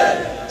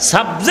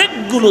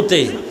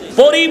 সাবজেক্টগুলোতে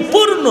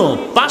পরিপূর্ণ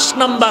 5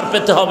 নাম্বার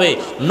পেতে হবে।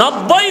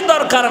 90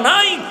 দরকার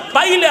নাই,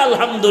 পাইলে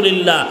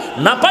আলহামদুলিল্লাহ,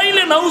 না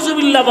পাইলে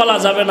নাউজুবিল্লাহ বলা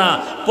যাবে না।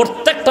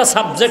 প্রত্যেকটা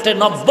সাবজেক্টে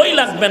 90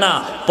 লাগবে না,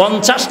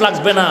 50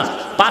 লাগবে না,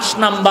 5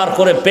 নাম্বার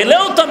করে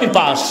পেলেও তো আমি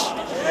পাস।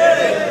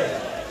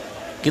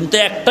 কিন্তু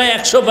একটা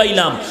 100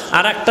 পাইলাম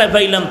আর একটা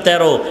পাইলাম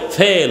 13,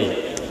 ফেল।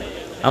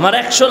 আমার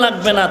 100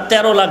 লাগবে না,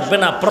 13 লাগবে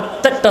না,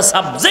 প্রত্যেকটা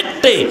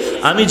সাবজেক্টে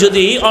আমি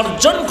যদি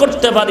অর্জন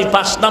করতে পারি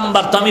 5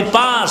 নাম্বার, তো আমি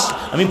পাস,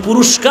 আমি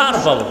পুরস্কার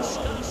পাবো।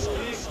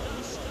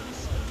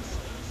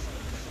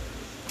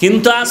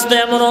 কিন্তু আজ তো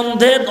এমন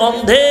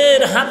অন্ধের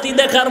হাতি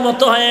দেখার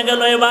মতো হয়ে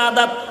গেল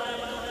ইবাদত।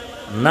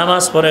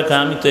 নামাজ পড়ে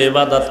আমি তো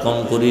ইবাদত কম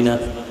করি না,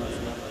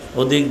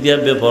 ওদিক দিয়ে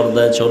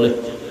বেপরদায় চলে।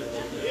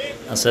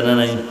 আছে না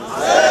নাই?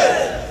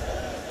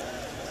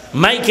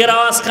 মাইকের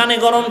আওয়াজ কানে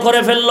গরম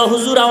করে ফেললো,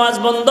 হুজুর আওয়াজ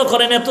বন্ধ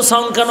করেন, এত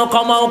সাউন্ড কেন,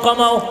 কমাও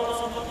কমাও।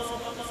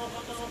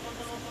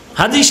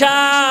 হাজি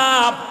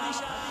সাহেব,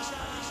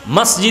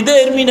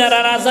 মসজিদের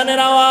মিনারার আজানের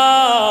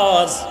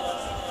আওয়াজ।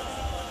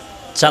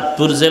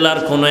 চাঁদপুর জেলার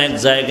কোন এক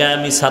জায়গায়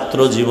আমি ছাত্র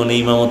জীবনে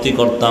ইমামতি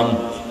করতাম।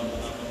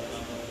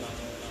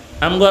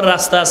 আমগর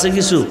রাস্তা আছে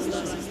কিছু?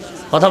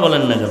 কথা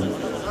বলেন না কেন?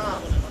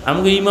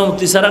 আমগো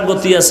ইমামতি ছাড়া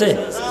গতি আছে?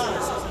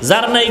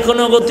 যার নাই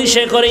কোনো গতি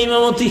সে করে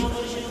ইমামতি,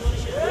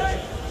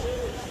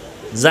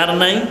 যার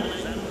নাই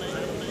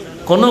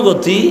কোনো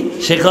গতি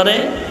সে করে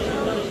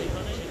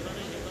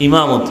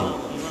ইমামতি।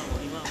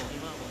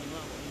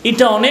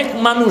 এটা অনেক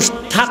মানুষ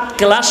থার্ড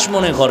ক্লাস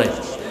মনে করে।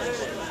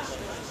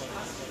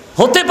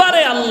 হতে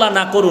পারে, আল্লাহ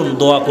না করুন,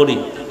 দোয়া করি,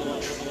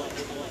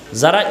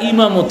 যারা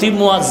ইমামতি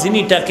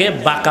মুয়াজ্জিনিটাকে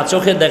বাঁকা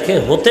চোখে দেখে,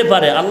 হতে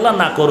পারে আল্লাহ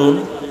না করুন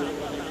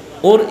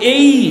ওর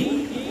এই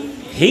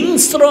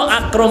হিংস্র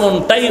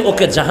আক্রমণটাই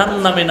ওকে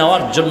জাহান্নামে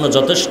নেওয়ার জন্য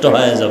যথেষ্ট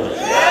হয়ে যাবে।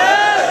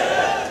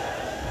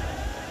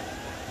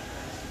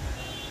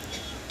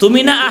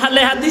 তুমি না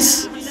আহলে হাদিস,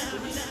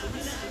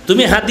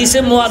 তুমি হাদিসে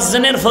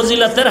মুয়াজ্জিনের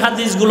ফজিলতের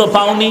হাদিসগুলো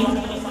পাওনি,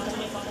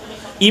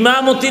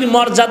 ইমামতির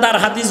মর্যাদার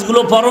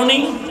হাদিসগুলো পড়নি।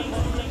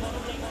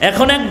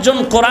 এখন একজন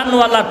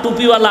কোরআনওয়ালা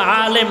টুপিওয়ালা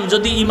আলেম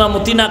যদি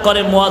ইমামতি না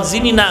করে,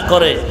 মুয়াজ্জিনি না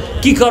করে,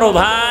 কি করো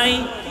ভাই?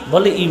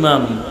 বলে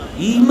ইমাম।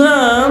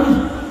 ইমাম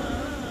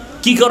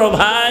কি করো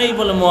ভাই?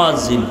 বলে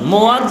মুয়াজ্জিন।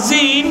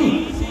 মুয়াজ্জিন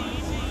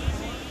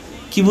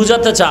কি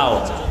বুঝাতে চাও?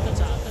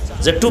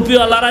 যে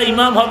টুপিওয়ালারা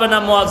ইমাম হবে না,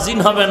 মুয়াজ্জিন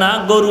হবে না,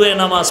 গরুয়ে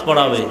নামাজ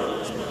পড়াবে?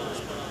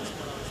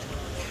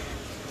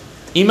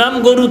 ইমাম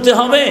গরুতে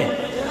হবে?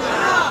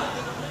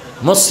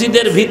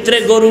 মসজিদের ভিতরে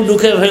গরু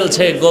ঢুকে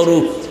ফেলছে। গরু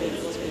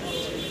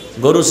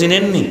গরু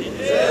চিনেননি?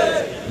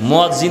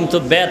 মুয়াজ্জিন তো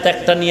বেত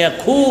একটা নিয়ে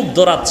খুব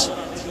দৌড়াচ্ছে,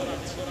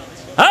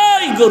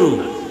 এই গরু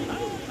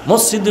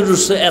মসজিদে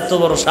ঢুকছে, এত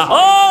বড়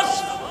সাহস!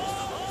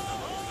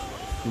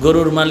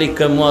 গরুর মালিক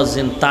কয়,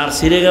 মুয়াজ্জিন তার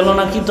ছিঁড়ে গেল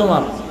নাকি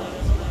তোমার?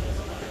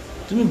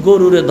 তুমি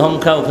গরুরে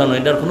ধমকাও কেন?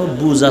 এটার কোনো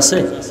বুঝ আছে?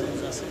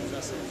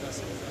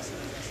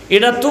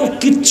 এটা তো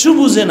কিচ্ছু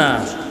বুঝে না।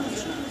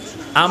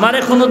 আমারে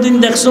কোনোদিন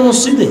দেখছো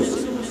মসজিদে?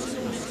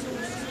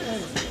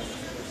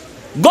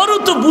 গরু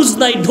তো বুঝ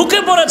নাই, ঢুকে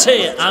পড়েছে।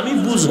 আমি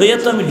বুঝ হইয়া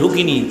তো আমি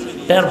ঢুকিনি,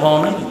 টের পাও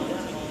না?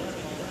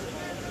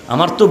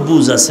 আমার তো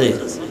বুঝ আছে।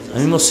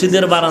 আমি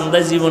মসজিদের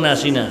বারান্দায় জীবনে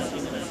আসি না।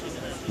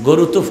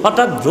 গরু তো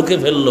হঠাৎ ঢুকে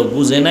ফেললো,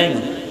 বুঝে নাই।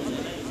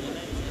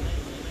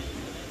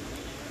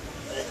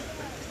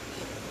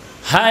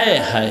 হায়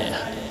হায়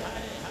হায়,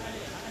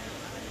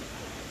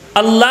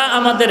 আল্লাহ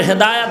আমাদের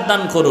হেদায়াত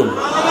দান করুন।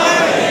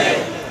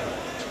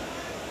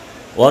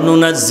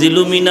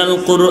 ওয়ানুনাজ্জিলু মিনাল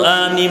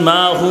কুরআনি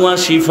মা হুয়া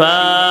শিফা।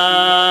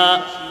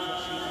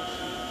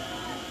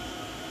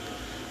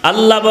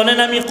 আল্লাহ বলেন,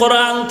 আমি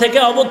কোরআন থেকে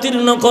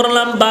অবতীর্ণ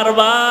করলাম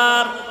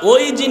বারবার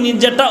ওই জিনিস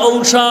যেটা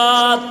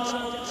ঔষধ।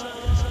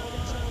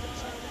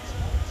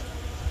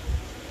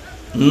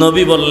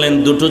 নবী বললেন,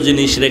 দুটো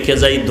জিনিস রেখে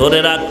যাই, ধরে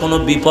রাখ, কোনো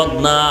বিপদ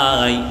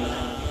নাই।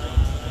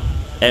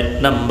 এক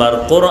নাম্বার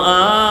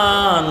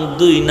কোরআন,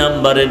 দুই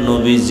নাম্বারে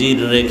নবীজির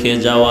রেখে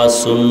যাওয়া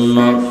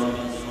সুন্নাত।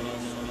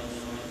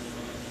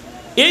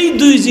 এই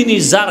দুই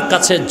জিনিস যার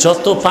কাছে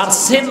যত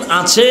পার্সেন্ট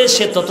আছে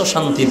সে তত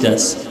শান্তিতে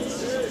আছে।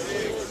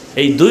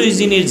 এই দুই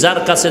জিনিস যার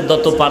কাছে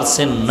যত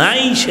পার্সেন্ট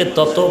নাই সে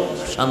তত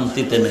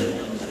শান্তিতে নেই।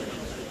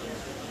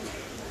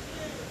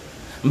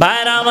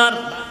 ভাইরা আমার,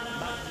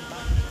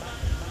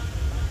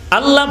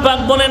 আল্লাহ পাক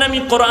বলেন, আমি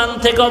কোরআন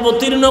থেকে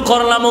অবতীর্ণ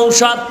করলাম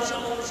ঔষধ।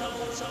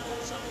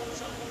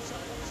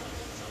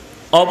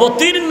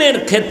 অবতীর্ণের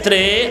ক্ষেত্রে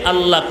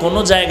আল্লাহ কোন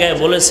জায়গায়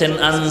বলেছেন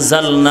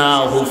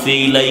আনজালনাহু ফি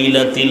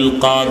লাইলাতিল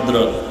কদর,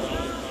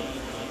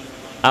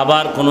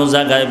 আবার কোন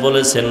জায়গায়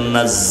বলেছেন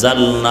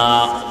নাজ্জালনা।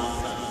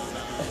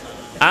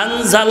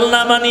 আনজালনা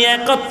মানে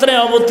একত্রে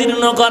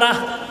অবতীর্ণ করা,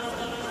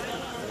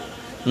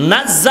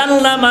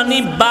 নাজ্জালনা মানে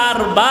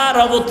বারবার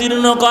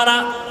অবতীর্ণ করা।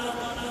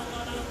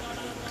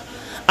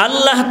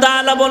 আল্লাহ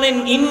তাআলা বলেন,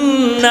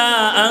 ইন্না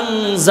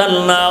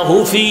আনজালনাহু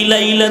ফি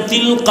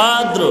লাইলাতিল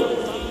কদর,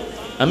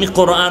 আমি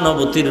কোরআন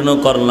অবতীর্ণ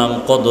করলাম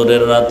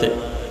কদরের রাতে।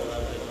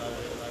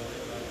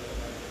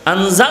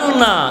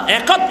 আনজালনা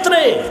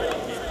একত্রে,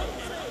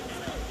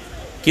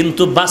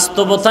 কিন্তু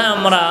বাস্তবতায়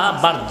আমরা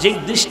বাহ্যিক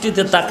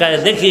দৃষ্টিতে তাকায়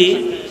দেখি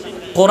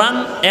কোরআন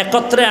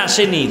একত্রে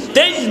আসেনি।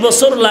 23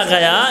 বছর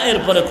লাগায়া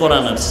এরপরে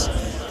কোরআন আসছে।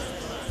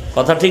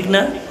 কথা ঠিক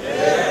না?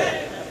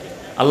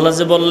 আল্লাহ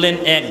যে বললেন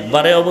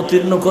একবারে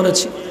অবতীর্ণ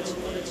করেছি,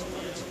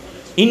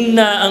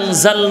 ইন্না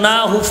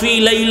আনজালনাহু ফি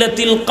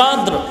লাইলাতিল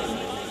কদর।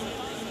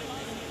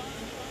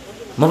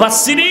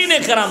 মুফাসসিরিনে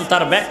কেরাম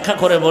তার ব্যাখ্যা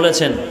করে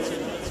বলেছেন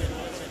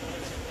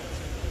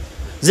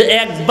যে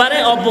একবারে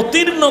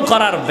অবতীর্ণ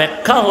করার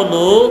ব্যাখ্যা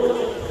হলো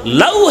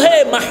লাউহে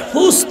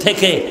মাহফুজ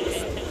থেকে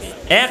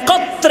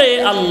একত্রে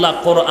আল্লাহ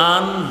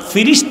কোরআন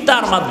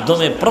ফিরিস্তার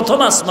মাধ্যমে প্রথম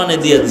আসমানে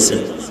দিয়ে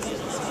দিয়েছেন।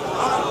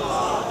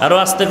 আরো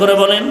আস্তে করে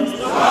বলেন।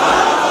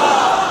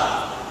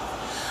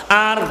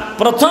 আর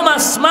প্রথম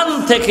আসমান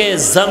থেকে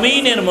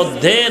জমিনের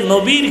মধ্যে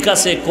নবীর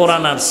কাছে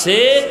কোরআন আসছে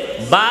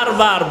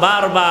বারবার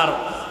বারবার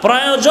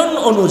প্রয়োজন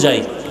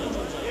অনুযায়ী।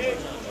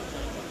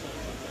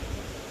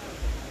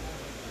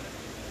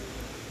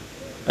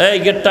 এই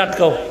গেটটা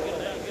আটকাও,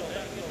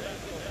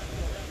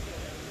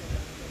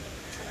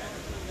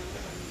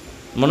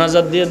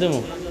 মোনাজাত দিয়ে দেব।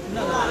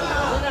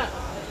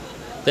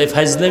 তাই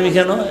ফাইজলামি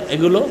কেন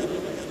এগুলো?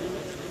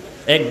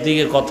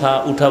 একদিকে কথা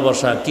উঠা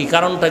বসা, কি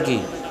কারণটা কি?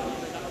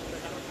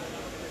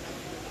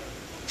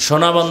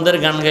 সোনাবন্ধের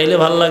গান গাইলে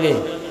ভাল লাগে?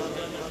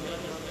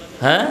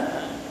 হ্যাঁ,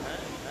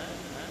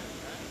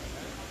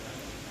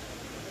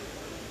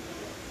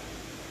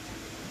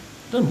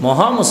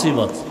 মহা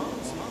মুসিবত।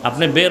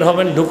 আপনি বের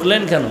হবেন,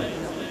 ঢুকলেন কেন?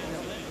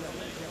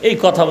 এই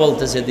কথা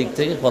বলতেছে, দিক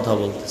থেকে কথা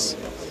বলতেছে।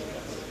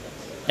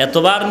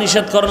 এতবার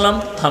নিষেধ করলাম,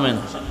 থামেন।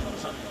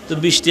 তো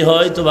বৃষ্টি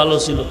হয় তো ভালো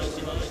ছিল।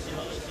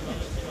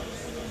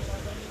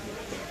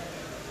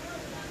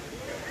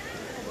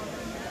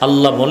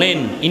 আল্লাহ বলেন,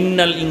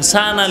 ইন্নাল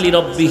ইনসানা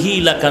লিরাব্বিহি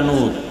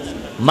লাকানুত,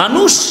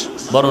 মানুষ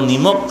বড়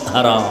নিমক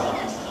হারাম।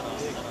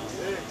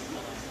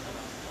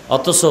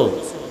 অথচ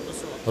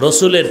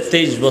রসুলের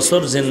 23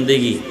 বছর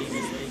জিন্দেগি,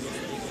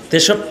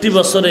 63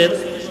 বছরের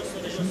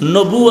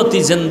নবুয়তি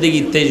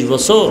জিন্দেগি, 23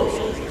 বছর,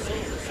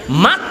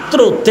 মাত্র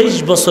 23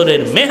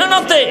 বছরের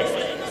মেহনতে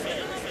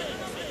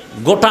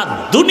গোটা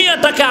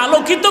দুনিয়াটাকে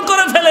আলোকিত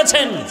করে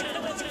ফেলেছেন।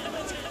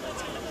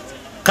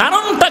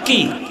 কারণটা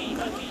কি?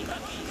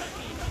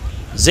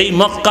 যেই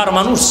মক্কার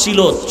মানুষ ছিল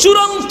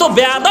চূড়ান্ত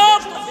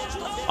বেয়াদব,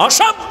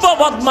 অসভ্য,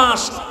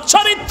 বদমাশ,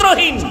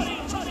 চরিত্রহীন,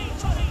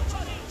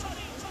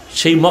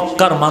 সেই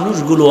মক্কার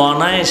মানুষগুলো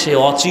অনায়াসে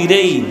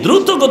অচিরেই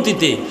দ্রুত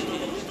গতিতে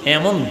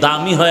এমন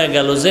দামি হয়ে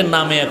গেল যে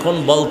নামে এখন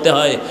বলতে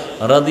হয়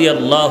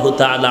রাদিয়াল্লাহু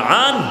তাআলা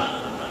আন।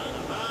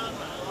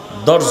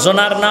 10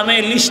 জনের নামে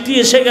লিস্টি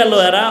এসে গেল,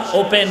 এরা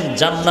ওপেন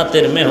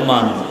জান্নাতের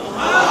মেহমান।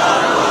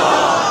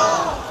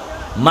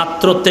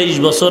 মাত্র 23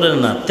 বছরের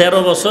না, 13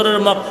 বছরের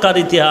মক্কার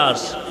ইতিহাস।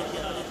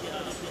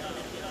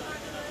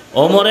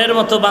 ওমরের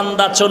মতো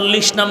বান্দা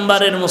 40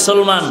 নম্বরের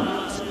মুসলমান,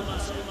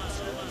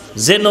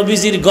 যে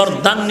নবীজির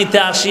গর্দান নিতে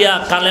আসিয়া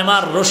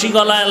কালেমার রশি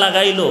গলায়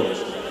লাগাইল।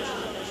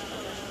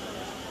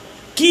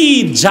 কি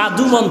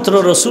জাদু মন্ত্র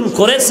রসুল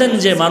করেছেন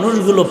যে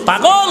মানুষগুলো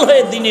পাগল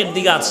হয়ে দিনের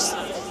দিকে আসছে।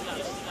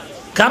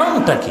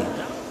 কারণটা কি?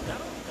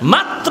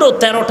 মাত্র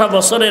 13টা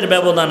বছরের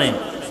ব্যবধানে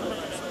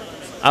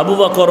আবু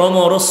বকর,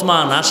 ওমর,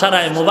 ওসমান,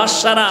 আশারায়ে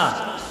মুবাশশারা,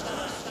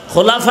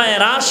 খোলাফায়ে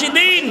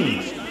রাশিদিন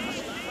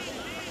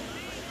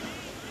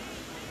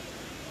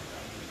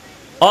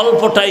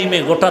অল্প টাইমে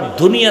গোটা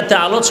দুনিয়াতে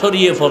আলো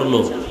ছড়িয়ে পড়ল।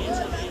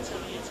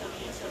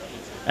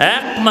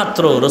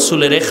 একমাত্র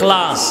রসুলের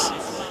ইখলাস,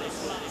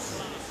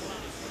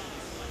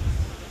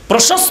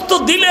 প্রশস্ত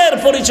দিলের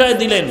পরিচয়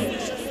দিলেন,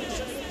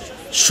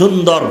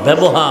 সুন্দর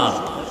ব্যবহার,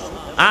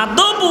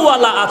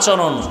 আদবওয়ালা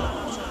আচরণ,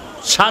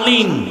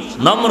 শালীন,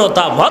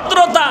 নম্রতা,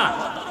 ভদ্রতা।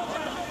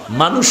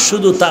 মানুষ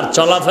শুধু তার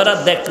চলাফেরা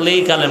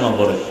দেখলেই কালেমা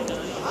পড়ে।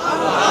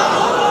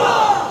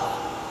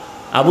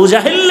 আবু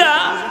জাহিল্লা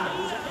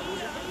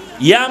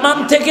ইয়ামান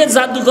থেকে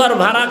জাদুকর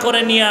ভাড়া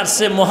করে নিয়ে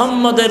আসছে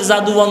মুহাম্মদের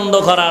জাদু বন্ধ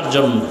করার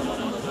জন্য।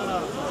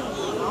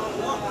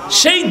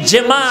 সেই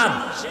জেমাত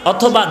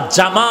অথবা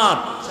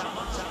জামাত,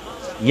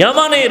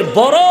 ইয়ামানের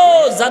বড়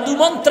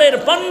জাদুমন্ত্রের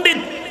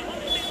পণ্ডিত,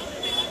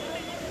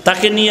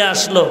 তাকে নিয়ে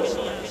আসলো।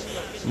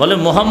 বলে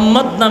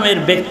মুহাম্মদ নামের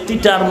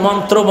ব্যক্তিটার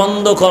মন্ত্র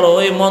বন্ধ করো,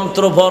 এই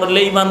মন্ত্র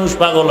পড়লেই মানুষ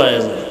পাগল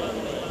হয়ে যায়।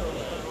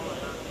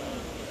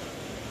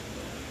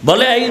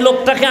 বলে এই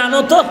লোকটাকে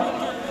আনো তো।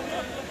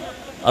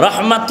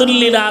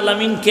 রহমাতুল্লিল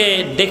আলামিনকে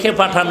ডেকে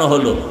পাঠানো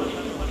হলো।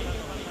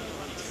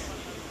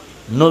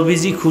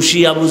 নবীজি খুশি,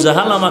 আবু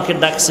জাহাল আমাকে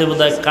ডাকছে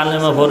বোধহয়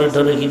কালেমা ভরে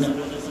টরে কিনা।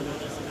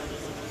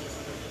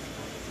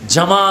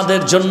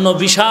 জামাতের জন্য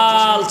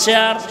বিশাল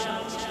chair,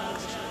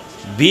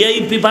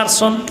 VIP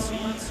person,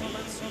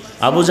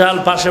 Abu Jahl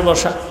পাশে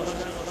বসা।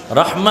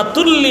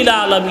 রহমাতুল্লিল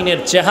আলামিনের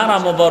চেহারা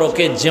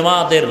মোবারকে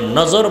জামাতের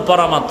নজর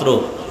পড়া মাত্র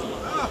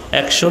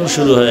অ্যাকশন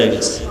শুরু হয়ে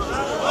গেছে।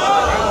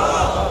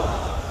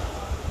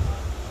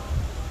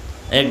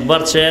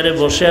 একবার চেয়ারে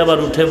বসে আবার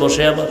উঠে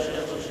বসে আবার।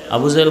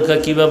 আবু জাহেলকে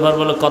কি ব্যাপার?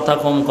 বলে কথা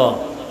কম কর।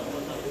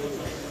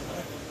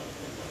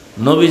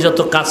 নবী যত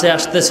কাছে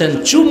আসতেছেন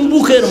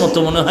চুম্বুকের মতো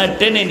মনে হয়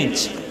টেনে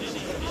নিচ্ছে।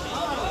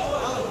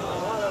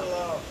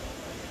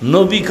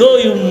 নবী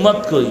কই, উম্মত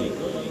কই,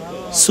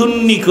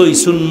 সুন্নি কই,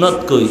 সুন্নত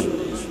কই,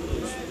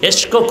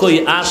 এশক কই,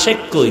 আশেক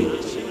কই,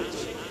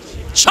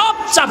 সব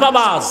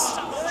চাপাবাজ।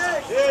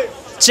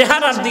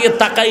 চেহারার দিকে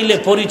তাকাইলে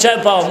পরিচয়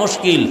পাওয়া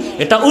মুশকিল,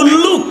 এটা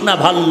উল্লুক না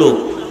ভাল্লুক।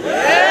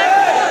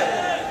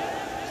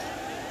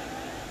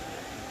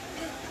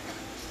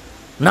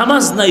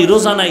 নামাজ নাই,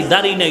 রোজা নাই,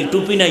 দাড়ি নাই,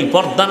 টুপি নাই,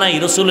 পর্দা নাই,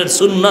 রসুলের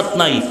সুন্নত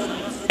নাই।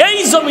 এই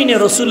জমিনে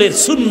রসুলের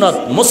সুন্নত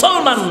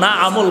মুসলমান না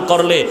আমল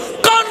করলে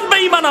কোন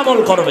বেঈমান আমল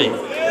করবে?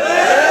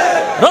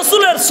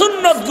 রসুলের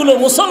সুন্নত গুলো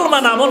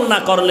মুসলমান আমল না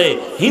করলে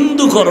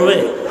হিন্দু করবে,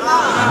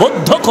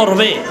 বৌদ্ধ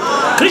করবে,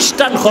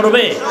 খ্রিস্টান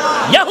করবে,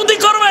 ইহুদি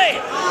করবে।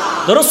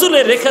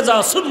 রসুলের রেখে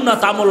যাওয়া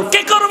সুন্নত আমল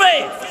কে করবে?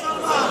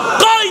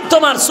 কই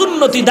তোমার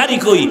সুন্নতি দাড়ি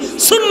কই?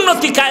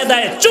 সুন্নতি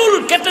কায়দায় চুল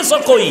কেটেছ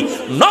কই?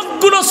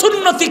 নখগুলো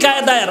সুন্নতি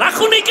কায়দায়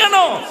রাখুনি কেন?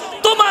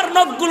 তোমার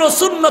নখগুলো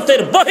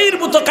সুন্নতের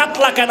বহির্ভূত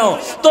কাটলা কেন?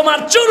 তোমার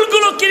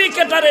চুলগুলো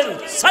ক্রিকেটারের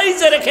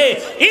সাইজে রেখে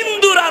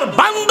ইন্দুর আর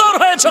বান্দর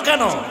হয়েছ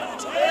কেন?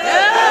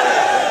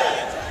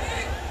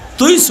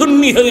 তুই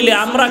সুন্নি হইলে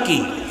আমরা কি?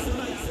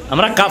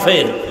 আমরা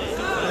কাফের,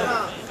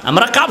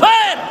 আমরা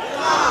কাফের।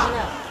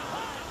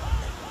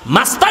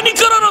 মাস্তানি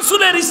করো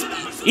রসুলের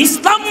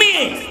ইসলাম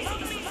নিয়ে।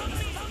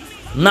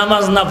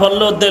 নামাজ না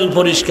পড়লেও দিল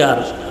পরিষ্কার।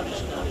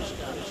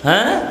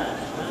 হ্যাঁ,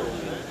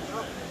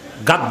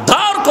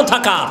 গাদ্দার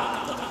কোথাকার।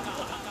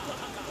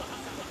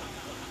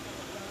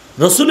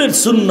 রসুলের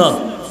সুন্নত।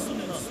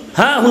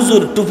 হ্যাঁ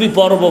হুজুর টুপি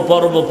পরব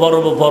পরব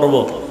পরব পরব।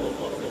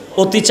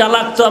 অতি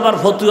চালাক তো আবার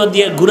ফতুয়া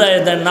দিয়ে ঘুরাই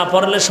দেন, না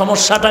পড়লে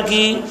সমস্যাটা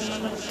কি?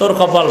 তোর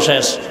কপাল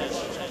শেষ।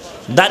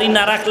 দাড়ি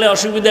না রাখলে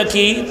অসুবিধা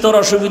কি? তোর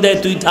অসুবিধায়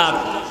তুই থাক।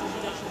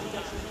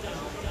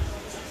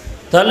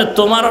 তাহলে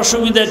তোমার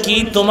অসুবিধা কি?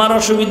 তোমার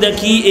অসুবিধা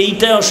কি?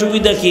 এইটাই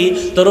অসুবিধা কি?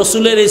 তো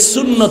রসুলের এই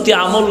সুন্নতি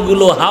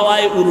আমলগুলো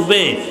হাওয়ায়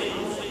উড়বে।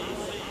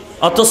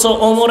 অথচ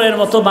ওমরের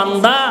মতো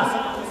বান্দা,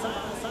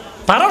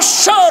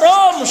 পারস্য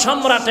রোম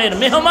সম্রাটের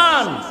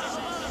মেহমান,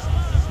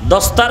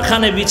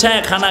 দস্তারখানে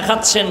বিছায় খানা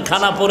খাচ্ছেন,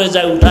 খানা পড়ে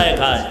যায় উঠায়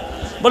খায়।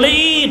 বলে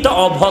এটা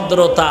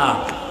অভদ্রতা।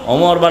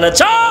 ওমর বলে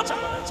চুপ।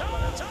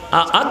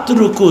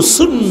 আতরুকু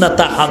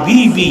সুন্নাতা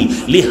হাবিবি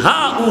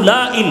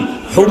লিহাউলাইল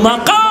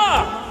হুমাকা।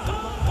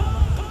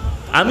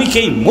 আমি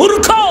কি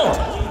মূর্খ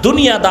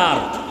দুনিয়াদার?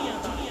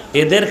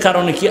 এদের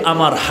কারণে কি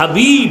আমার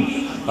হাবিব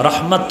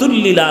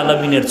রহমাতুল্লিল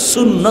আলামিনের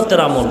সুন্নতের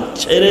আমল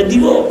ছেড়ে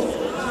দিব?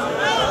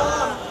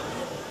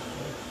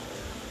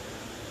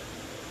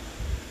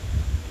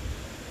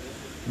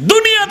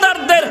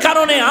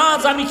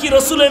 আমি কি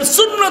রসুলের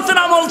সুন্নতের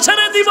আমল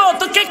ছেড়ে দিব?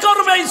 তো কে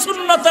করবে এই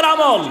সুন্নতের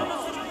আমল?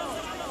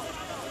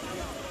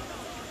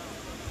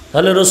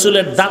 তাহলে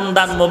রসুলের দান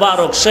দান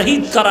মোবারক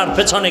শহীদ করার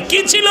পেছনে কি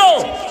ছিল?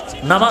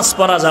 নামাজ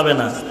পড়া যাবে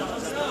না,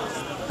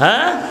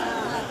 হ্যাঁ?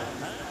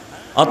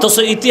 অথচ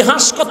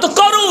ইতিহাস কত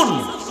করুণ।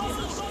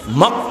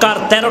 মক্কার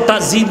 13টা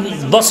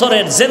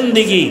বছরের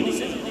জিন্দেগি,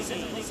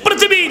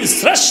 পৃথিবীর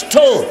শ্রেষ্ঠ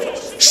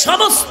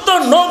সমস্ত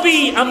নবী,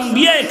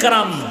 আম্বিয়ায়ে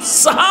কেরাম,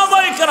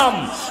 সাহাবায়ে কেরাম,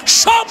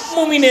 সব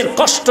মুমিনের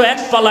কষ্ট এক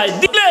পালায়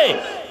দিলে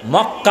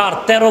মক্কার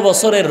 13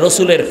 বছরের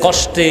রসুলের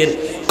কষ্টের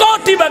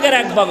কোটি ভাগের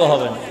 1 ভাগও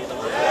হবে না।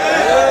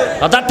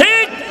 কথা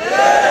ঠিক?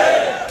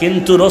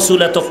 কিন্তু রসুল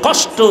এত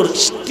কষ্টর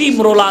স্টিম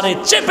রোলারে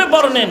চেপে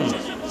পড়লেন,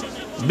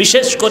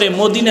 বিশেষ করে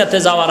মদিনাতে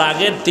যাওয়ার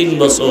আগের 3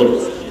 বছর।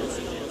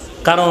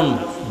 কারণ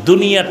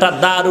দুনিয়াটা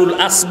দারুল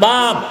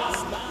আসবাব।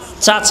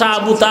 চাচা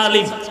আবু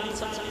তালিব,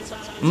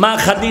 মা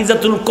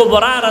খাদিজাতুল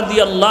কুবরা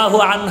রাদিয়াল্লাহু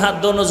আনহা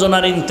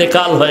দুজনের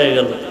ইন্তেকাল হয়ে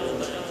গেল।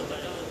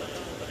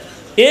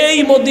 এই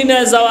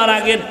মদিনায় যাওয়ার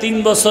আগের 3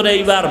 বছরে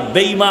এইবার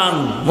বেঈমান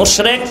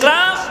মুশরিকরা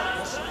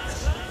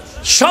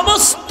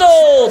সমস্ত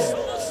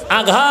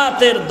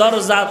আঘাতের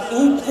দরজা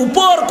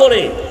উপর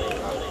করে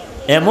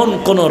এমন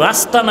কোন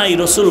রাস্তা নাই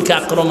রসুলকে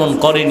আক্রমণ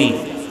করেনি।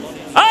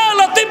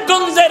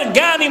 লতিফগঞ্জের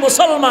জ্ঞানী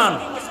মুসলমান,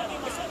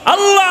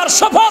 আল্লাহর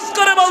শপথ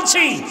করে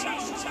বলছি,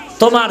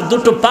 তোমার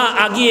 2টো পা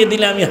আগিয়ে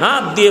দিলে আমি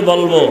হাত দিয়ে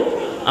বলবো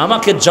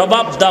আমাকে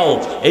জবাব দাও,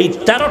 এই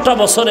 13টা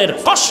বছরের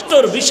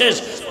কষ্টর বিশেষ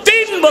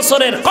 3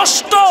 বছরের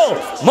কষ্ট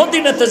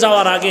মদিনাতে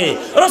যাওয়ার আগে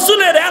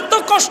রসুলের এত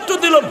কষ্ট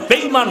দিল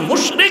বেঈমান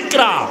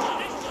মুশরিকরা।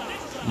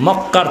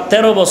 মক্কার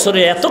 13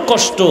 বছরে এত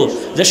কষ্ট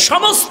যে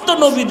সমস্ত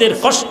নবীদের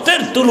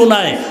কষ্টের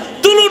তুলনাই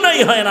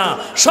হয় না,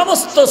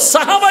 সমস্ত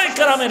সাহাবায়ে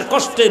কেরামের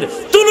কষ্টের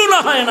তুলনা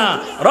হয় না।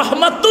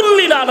 রহমাতুল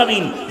লিল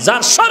আলামিন,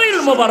 যার শরীর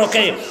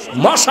মোবারকে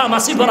মশা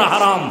মাছি ভরা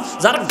হারাম,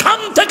 যার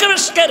ঘাম থেকে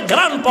মিশকের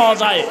ঘ্রাণ পাওয়া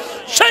যায়,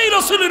 সেই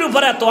রসুলের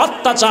উপরে এত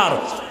অত্যাচার,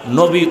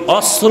 নবী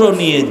অস্ত্র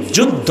নিয়ে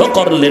যুদ্ধ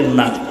করলেন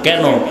না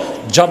কেন?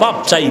 জবাব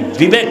চাই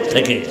বিবেক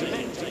থেকে।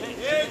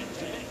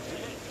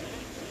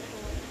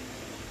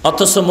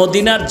 অথচ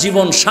মদিনার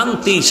জীবন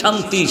শান্তি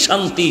শান্তি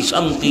শান্তি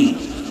শান্তি,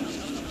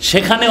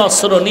 সেখানে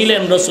অস্ত্র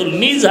নিলেন রসুল,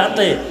 নিজ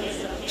হাতে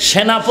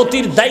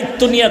সেনাপতির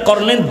দায়িত্ব নিয়ে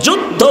করলেন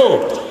যুদ্ধ।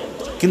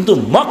 কিন্তু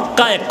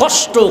মক্কায়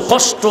কষ্ট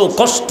কষ্ট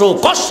কষ্ট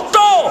কষ্ট,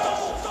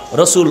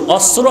 রসুল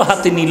অস্ত্র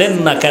হাতে নিলেন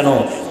না কেন?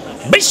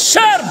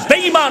 বিশ্বের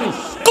বেঈমান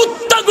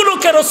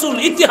কুত্তাগুলোকে রসুল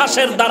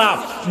ইতিহাসের দ্বারা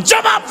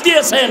জবাব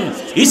দিয়েছেন,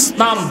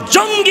 ইসলাম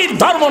জঙ্গির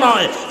ধর্ম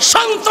নয়,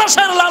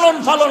 সন্ত্রাসের লালন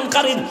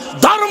পালনকারীর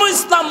ধর্ম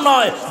ইসলাম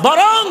নয়,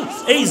 বরং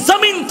এই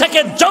জমিন থেকে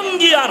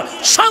জঙ্গি আর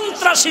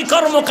সন্ত্রাসী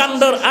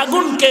কর্মকাণ্ডের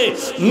আগুনকে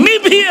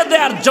নিভিয়ে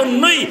দেওয়ার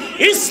জন্যই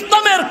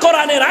ইসলামের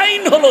কোরআনের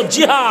আইন হলো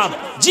জিহাদ।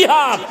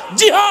 জিহাদ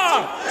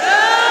জিহাদ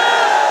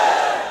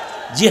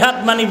জিহাদ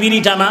মানে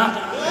বিড়ি টানা?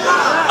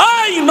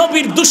 এই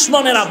নবীর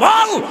দুশ্মনেরা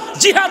বল,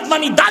 জিহাদ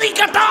মানে দাড়ি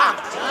কাটা,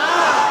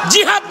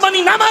 জিহাদ মানে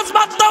নামাজ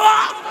বাদ দেওয়া।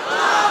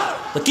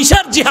 তো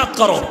কিসের জিহাদ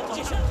করো?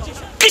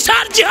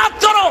 কিসের জিহাদ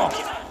করো?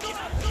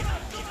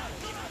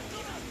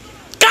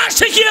 কে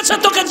শিখিয়েছে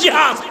তোকে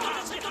জিহাদ?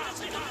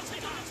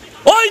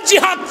 ওই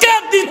জিহাদ কে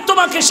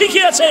তোমাকে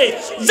শিখিয়েছে?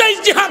 যেই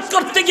জিহাদ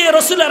করতে গিয়ে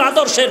রসুলের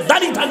আদর্শের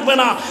দাড়ি থাকবে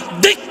না,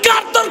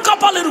 ধিক্কার তোর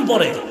কপালের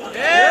উপরে।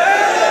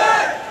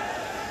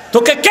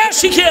 তোকে কে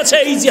শিখিয়েছে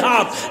এই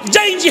জিহাদ?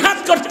 যেই জিহাদ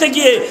করতে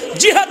গিয়ে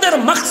জিহাদের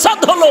মাকসাদ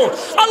হলো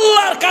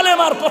আল্লাহর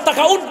কালেমার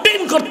পতাকা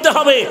উড্ডীন করতে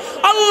হবে,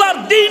 আল্লাহর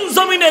দ্বীন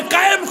জমিনে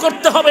কায়েম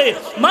করতে হবে,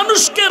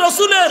 মানুষকে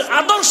রসুলের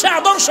আদর্শে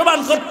আদর্শবান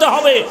করতে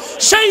হবে,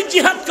 সেই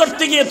জিহাদ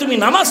করতে গিয়ে তুমি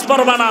নামাজ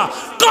পড়বা না।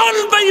 কোন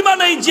বেঈমান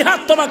এই জিহাদ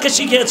তোমাকে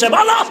শিখিয়েছে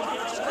বলো?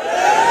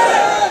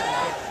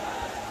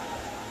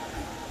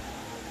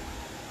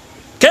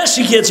 কে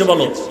শিখিয়েছে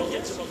বলো?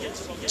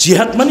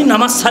 জিহাদ মানে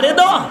নামাজ ছাড়িয়ে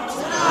দেওয়া?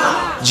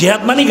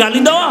 জিহাদ মানে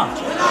গালি দেওয়া?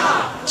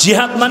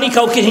 জিহাদ মানে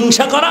কাউকে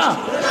হিংসা করা?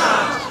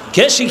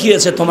 কে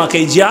শিখিয়েছে তোমাকে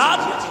এই জিহাদ?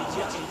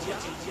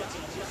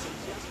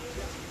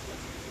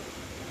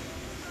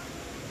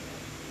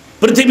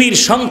 পৃথিবীর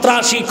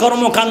সন্ত্রাসী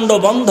কর্মকাণ্ড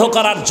বন্ধ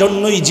করার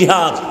জন্যই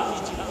জিহাদ,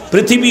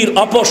 পৃথিবীর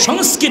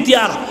অপসংস্কৃতি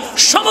আর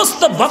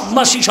সমস্ত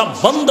বদমাশি সব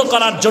বন্ধ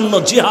করার জন্য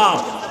জিহাদ।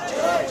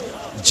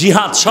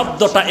 জিহাদ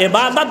শব্দটা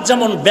ইবাদত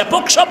যেমন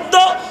ব্যাপক শব্দ,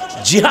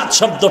 জিহাদ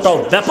শব্দটাও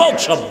ব্যাপক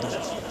শব্দ।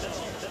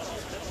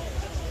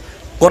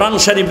 কোরআন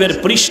শরীফের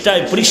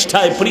পৃষ্ঠায়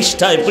পৃষ্ঠায়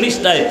পৃষ্ঠায়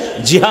পৃষ্ঠায়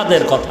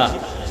জিহাদের কথা।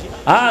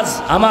 আজ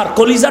আমার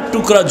কলিজার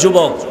টুকরা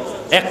যুবক,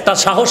 একটা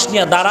সাহস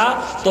নিয়ে দাঁড়া,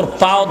 তোর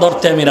পাও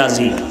ধরতে আমি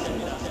রাজি।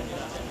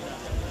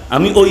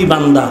 আমি ওই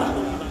বান্দা।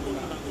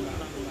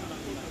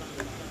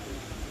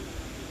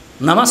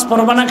 নামাজ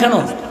পড়বা না কেন?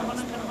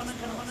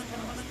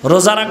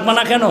 রোজা রাখবা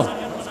না কেন?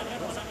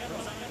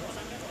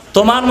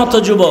 তোমার মতো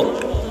যুবক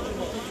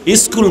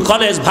স্কুল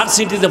কলেজ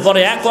ভার্সিটিতে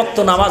পড়ে 1 ওয়াক্ত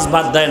নামাজ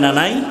বাদ দেয় না?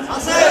 নাই?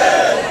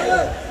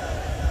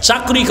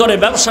 চাকরি করে,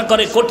 ব্যবসা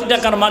করে, কোটি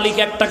টাকার মালিক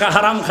 1 টাকা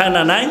হারাম খায়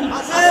না? নাই?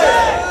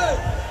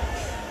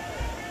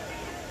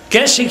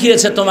 কে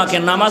শিখিয়েছে তোমাকে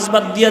নামাজ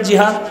বাদ দিয়া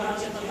জিহাদ?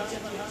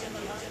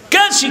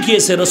 কে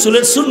শিখিয়েছে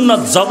রসুলের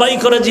সুন্নত জবাই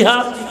করে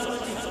জিহাদ?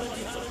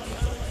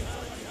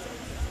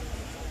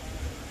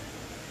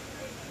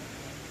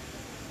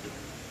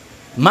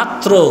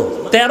 মাত্র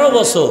 13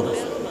 বছর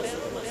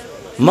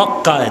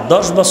মক্কায়,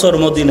 10 বছর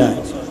মদিনায়,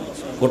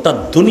 গোটা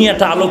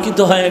দুনিয়াটা আলোকিত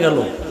হয়ে গেল।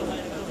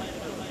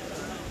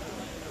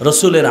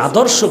 রসুলের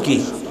আদর্শ কি,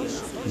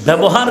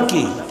 ব্যবহার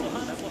কি,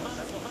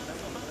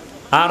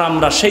 আর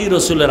আমরা সেই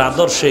রসুলের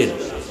আদর্শের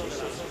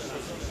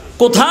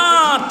কোথা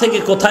থেকে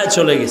কোথায়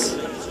চলে গেছি।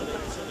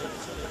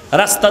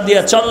 রাস্তা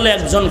দিয়ে চললে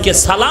একজনকে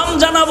সালাম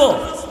জানাবো,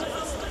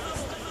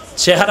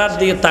 চেহারার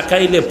দিকে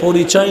তাকাইলে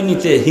পরিচয়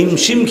নিতে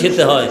হিমশিম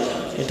খেতে হয়,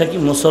 এটা কি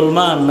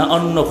মুসলমান না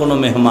অন্য কোনো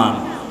মেহমান?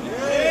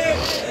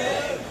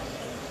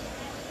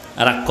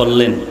 রাগ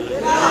করলেন?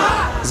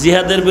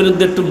 জিহাদের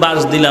বিরুদ্ধে একটু বাস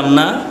দিলাম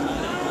না?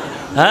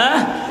 হ্যাঁ,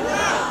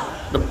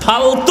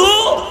 ফালতু।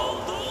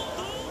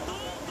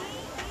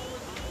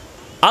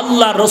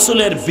 আল্লাহ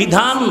রসুলের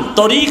বিধান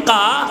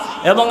তরিকা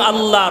এবং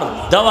আল্লাহর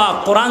দেওয়া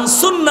কোরআন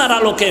সুন্নাহর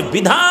আলোকে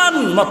বিধান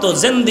মতো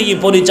জিন্দেগি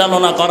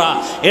পরিচালনা করা,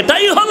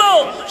 এটাই হলো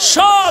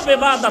সব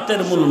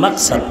ইবাদতের মূল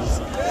মাকসাদ।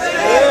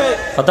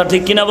 কথা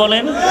ঠিক কিনা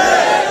বলেন?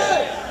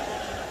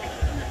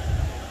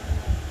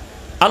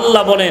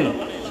 আল্লাহ বলেন,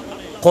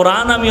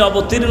 কোরআন আমি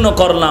অবতীর্ণ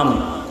করলাম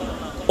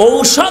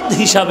ঔষধ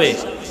হিসাবে।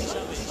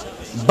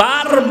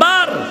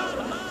 বারবার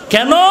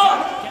কেন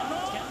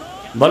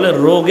বলে?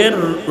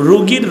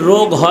 রোগীর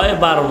রোগ হয়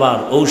বারবার,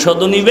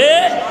 ঔষধও নিবে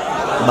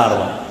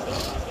বারবার।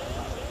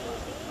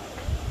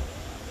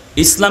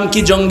 ইসলাম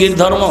কি জঙ্গির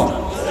ধর্ম,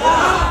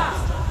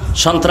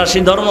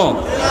 সন্ত্রাসী ধর্ম?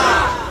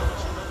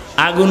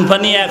 আগুন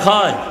পানি এক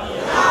হয়?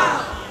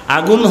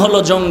 আগুন হলো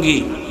জঙ্গি,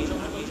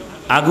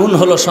 আগুন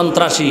হলো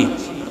সন্ত্রাসী।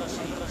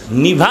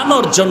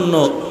 নিভানোর জন্য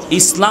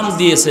ইসলাম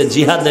দিয়েছে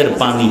জিহাদের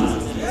পানি।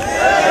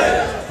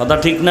 কথা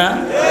ঠিক না?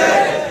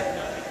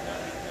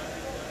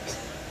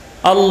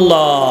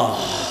 আল্লাহ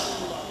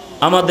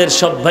আমাদের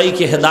সব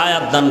ভাইকে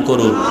হেদায়াত দান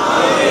করুন।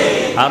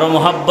 আরো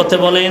মহাব্বতে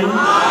বলেন,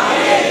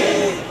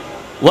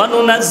 ওয়া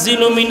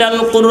নুনাজ্জিলু মিনাল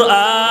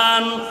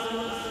কুরআন।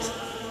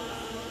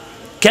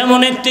 কেমন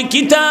একটি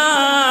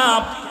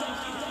কিতাব!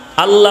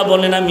 আল্লাহ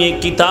বলেন, আমি এই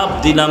কিতাব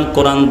দিলাম,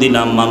 কোরআন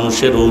দিলাম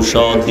মানুষের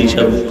ঔষধ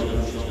হিসাবে।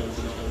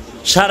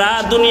 সারা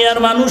দুনিয়ার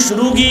মানুষ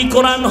রোগী,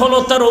 কোরআন হলো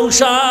তার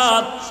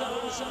ঔষধ।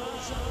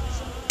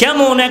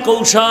 কেমন এক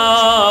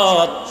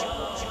ঔষধ!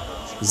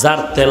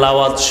 যার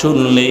তেলাওয়াত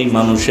শুনলেই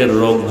মানুষের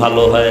রোগ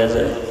ভালো হয়ে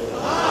যায়।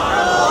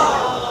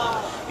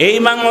 এই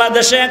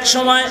বাংলাদেশে এক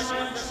সময়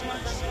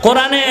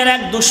কোরআনের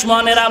এক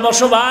দুশ্মনেরা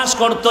বসবাস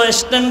করত,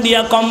 ইস্ট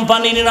ইন্ডিয়া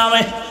কোম্পানির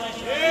নামে।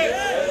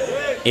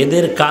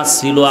 এদের কাজ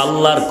ছিল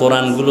আল্লাহর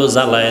কোরআনগুলো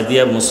জ্বালায়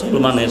দিয়ে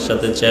মুসলমানের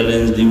সাথে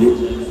চ্যালেঞ্জ দিবে।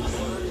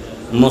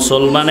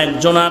 মুসলমান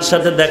একজনের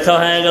সাথে দেখা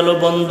হয়ে গেল,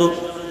 বন্ধু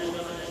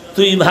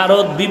তুই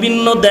ভারত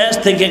বিভিন্ন দেশ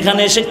থেকে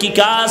এখানে এসে কি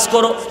কাজ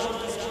করো?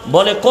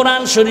 বলে,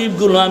 কোরআন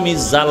শরীফগুলো আমি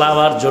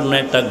জ্বালাবার জন্য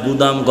একটা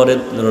গুদাম করে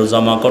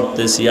জমা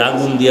করতেছি,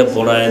 আগুন দিয়ে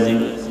পোড়ায়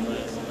দিবে।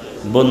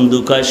 বন্ধু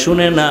কয়,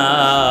 শুনে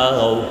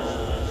নাও,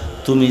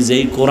 তুমি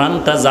যেই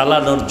কোরআনটা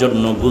জ্বালানোর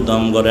জন্য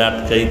গুদাম ঘরে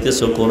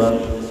আটকাইতেছো, কোরআন,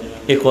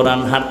 এ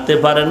কোরআন হাঁটতে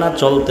পারে না,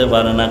 চলতে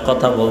পারে না,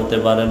 কথা বলতে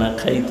পারে না,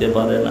 খাইতে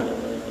পারে না।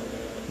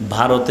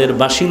 ভারতের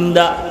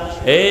বাসিন্দা,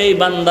 এই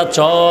বান্দা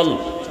চল,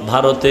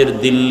 ভারতের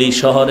দিল্লি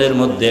শহরের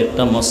মধ্যে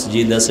একটা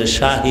মসজিদ আছে,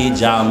 শাহী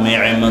জামে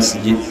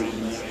মসজিদ।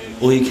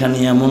 ওইখানে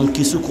এমন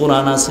কিছু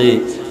কোরআন আছে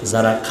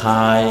যারা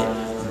খায়,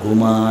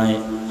 ঘুমায়,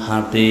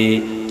 হাঁটে,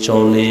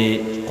 চলে,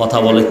 কথা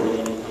বলে।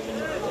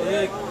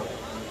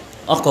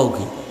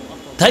 অকাউকে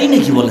তাই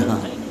নাকি? বলে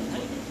হ্যাঁ।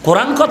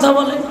 কোরআন কথা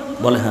বলে?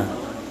 বলে হ্যাঁ।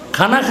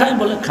 খানা খায়?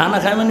 বলে খানা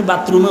খায় মানে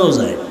বাথরুমেও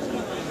যায়।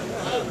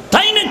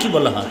 তাই নাকি?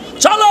 বলে হ্যাঁ।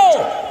 চলো।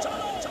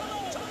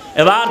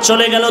 এবার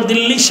চলে গেল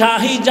দিল্লি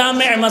শাহী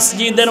জামে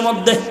মসজিদের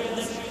মধ্যে,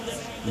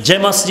 যে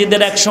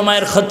মসজিদের এক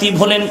সময়ের খতিব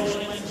হলেন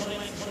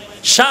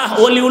শাহ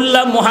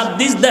ওলিউল্লাহ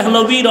মুহাদ্দিস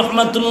দেহলভী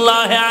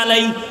রহমাতুল্লাহ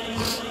আলাই।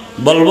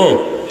 বলবো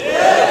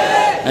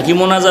নাকি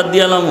মোনাজাত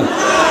দিয়ালাম?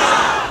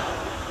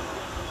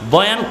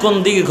 বয়ান কোন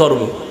দিকে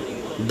করব?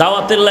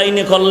 দাওয়াতের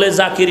লাইনে করলে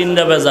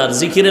জাকিরিনরা বেজার,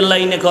 জিকিরের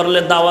লাইনে করলে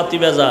দাওয়াতি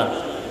বেজার।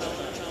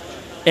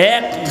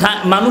 এক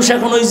মানুষ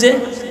এখন ওই যে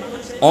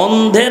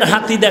অন্ধের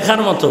হাতি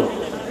দেখার মতো,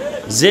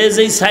 যে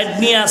যেই সাইড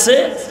নিয়ে আছে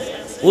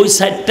ওই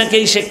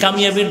সাইডটাকেই সে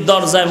কামিয়াবির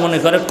দরজায় মনে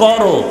করে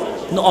করো,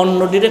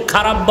 অন্যটিরে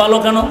খারাপ ভালো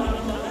কেন?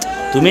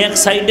 তুমি এক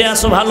সাইডে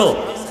আসো, ভালো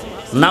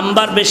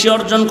নাম্বার বেশি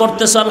অর্জন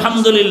করতেছো,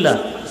 আলহামদুলিল্লাহ,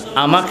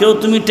 আমাকেও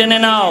তুমি টেনে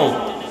নাও,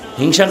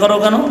 হিংসা করো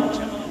কেন?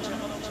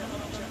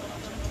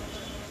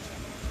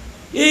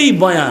 এই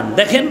বয়ান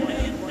দেখেন,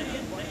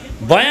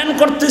 বয়ান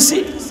করতেছি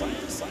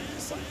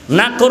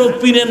না করো,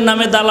 পীরের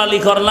নামে দালালি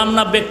করলাম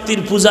না, ব্যক্তির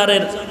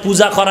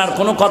পূজা করার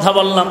কোনো কথা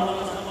বললাম।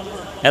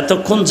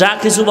 এতক্ষণ যা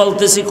কিছু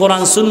বলতেছি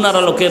কোরআন সুন্নাহর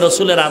আলোকে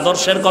রসুলের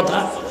আদর্শের কথা।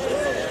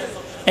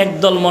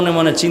 একদল মনে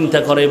মনে চিন্তা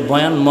করে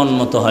বয়ান মন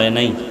মতো হয়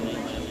নাই,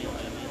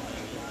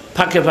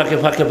 ফাঁকে ফাঁকে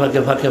ফাঁকে ফাঁকে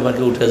ফাঁকে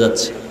ফাঁকে উঠে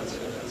যাচ্ছে।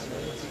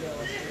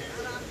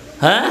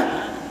 হ্যাঁ,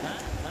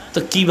 তো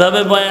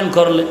কিভাবে বয়ান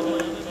করলে?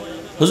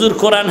 হুজুর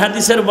কোরআন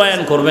হাদিসের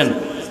বয়ান করবেন,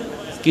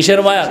 কিসের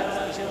বয়ান?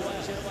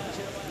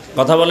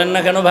 কথা বলেন না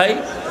কেন ভাই?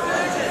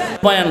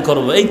 বয়ান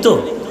করব, এই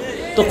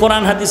তো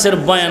কোরআন হাদিসের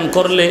বয়ান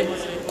করলে,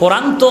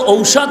 কোরআন তো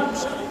ঔষধ।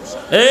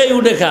 এই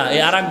উঠে খা, এই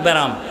আর এক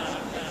ব্যারাম,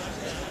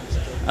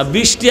 আর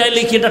বৃষ্টি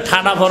আইলে কি এটা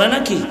ঠাডা পড়ে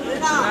নাকি?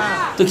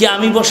 তো কি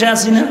আমি বসে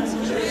আছি না?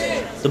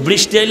 তো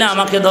বৃষ্টি আইলে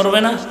আমাকে ধরবে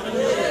না?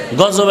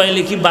 গজব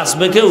আইলে কি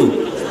বাঁচবে কেউ?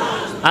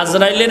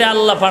 আজরাইলের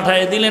আল্লাহ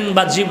পাঠায় দিলেন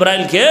বা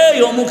জিব্রাইলকে, এই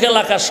অমুক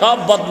এলাকা সব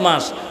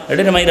বদমাস,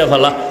 এটা মাইরা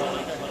ফেলা।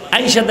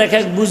 আইসা দেখে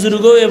এক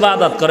বুজুর্গ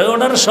ইবাদত করে,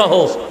 ওনার সহ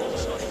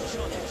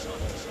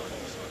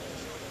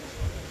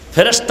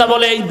ফেরেশতা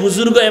বলে এই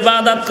বুজুর্গ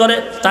ইবাদত করে,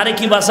 তারে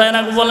কি বাঁচায় না?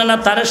 বলে না,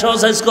 তারে সহ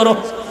সাইজ করো।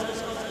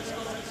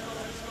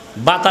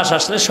 বাতাস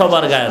আসলে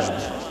সবার গায়ে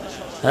আসবে।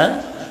 হ্যাঁ,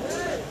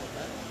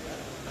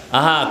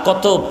 আহা,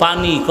 কত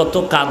পানি, কত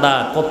কাদা,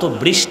 কত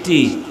বৃষ্টি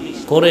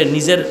করে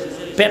নিজের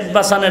পেট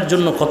বাঁচানোর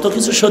জন্য কত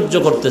কিছু সহ্য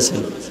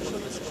করতেছিল।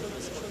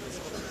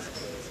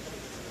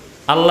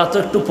 আল্লাহ তো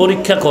একটু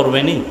পরীক্ষা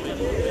করবেনই।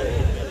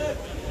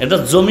 এটা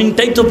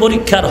জমিনটাই তো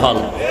পরীক্ষার হল।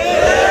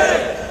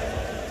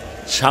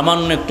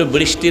 সামান্য একটু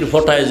বৃষ্টির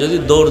ফোঁটায় যদি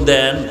দৌড়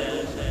দেন,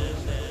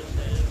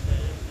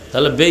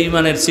 তাহলে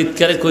বেঈমানের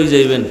চিৎকারে কই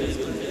যাইবেন?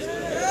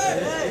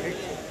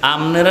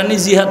 আমনেরানি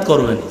জিহাদ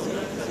করবেন।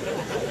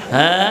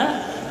 হ্যাঁ,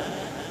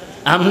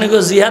 আমনে গো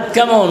জিহাদ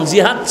কেমন?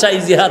 জিহাদ চাই,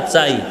 জিহাদ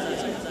চাই।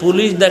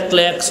 পুলিশ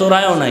দেখলে এক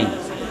চোরায়ও নাই,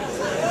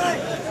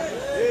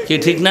 কি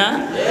ঠিক না?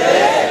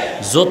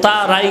 জোতা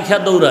রাইখা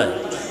দৌড়ায়,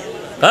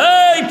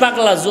 এই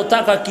পাগলা জোতা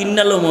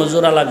কিনালো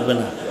মজুরা লাগবে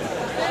না।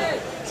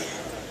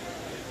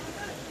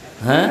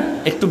 হ্যাঁ,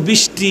 একটু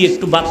বৃষ্টি,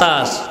 একটু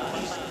বাতাস,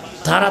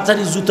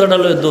 তাড়াতাড়ি জুতাটা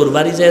লয়ে দৌড়,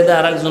 বাড়ি যায়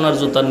আর একজনের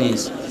জুতা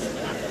নিয়েছে।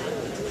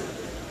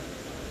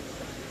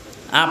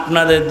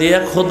 আপনাদের দিয়ে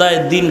খোদায়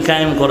দিন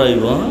কায়েম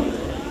করাইব।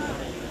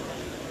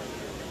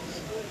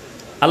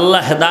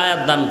 আল্লাহ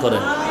হেদায়েত দান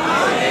করেন।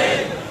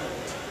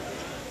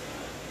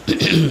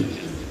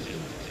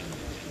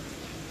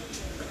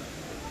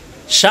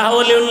 শাহ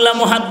ওলিউল্লাহ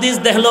মুহাদ্দিস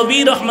দেহলভী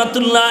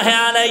রহমাতুল্লাহ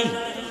আলাইহি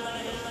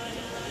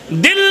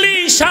দিল্লি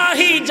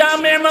শাহী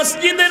জামে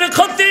মসজিদের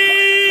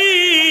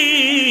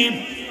খতিব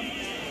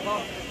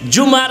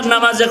জুমার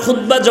নামাজে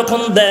খুতবা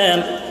যখন দেন,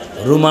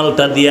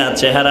 রুমালটা দিয়া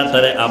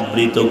চেহারাটারে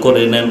আবৃত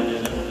করে নেন।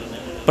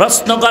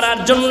 প্রশ্ন করার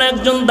জন্য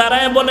একজন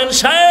দাঁড়ায় বলেন,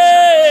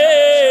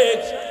 শায়েখ,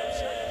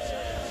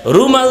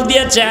 রুমাল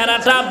দিয়ে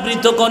চেহারাটা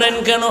আবৃত করেন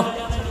কেন?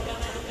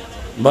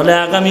 বলে,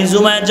 আগামী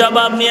জুমায়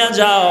জবাব নিয়ে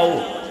যাও।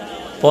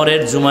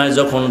 পরের জুমায়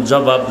যখন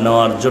জবাব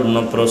নেওয়ার জন্য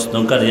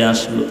প্রশ্নকারী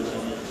আসলো,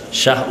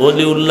 শাহ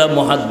ওলিউল্লাহ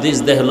মুহাদ্দিস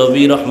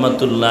দেহলভী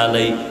রহমাতুল্লাহ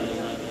আলাইহি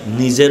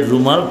নিজের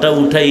রুমালটা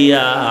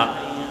উঠাইয়া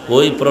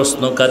ওই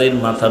প্রশ্নকারীর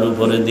মাথার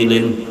উপরে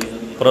দিলেন।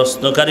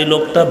 প্রশ্নকারী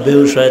লোকটা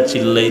বেহুশ হয়ে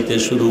চিল্লাইতে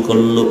শুরু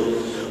করলো।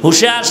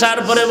 হুশে আসার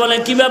পরে বলে,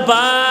 কি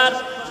ব্যাপার?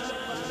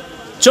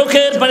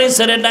 চোখের পানি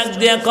ছেড়ে ডাক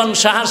দিয়া কোন,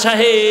 শাহ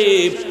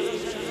সাহেব,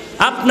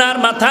 আপনার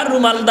মাথার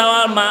রুমাল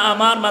দেওয়ার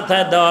আমার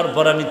মাথায় দেওয়ার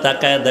পর আমি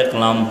তাকায়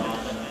দেখলাম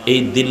এই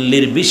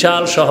দিল্লির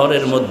বিশাল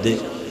শহরের মধ্যে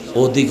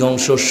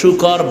অধিকাংশ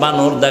শুকর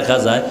বানর দেখা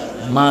যায়,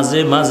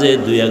 মাঝে মাঝে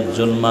দুই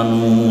একজন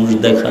মানুষ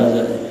দেখা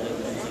যায়।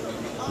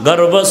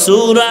 গর্ব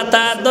সুরাত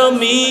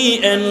আদমি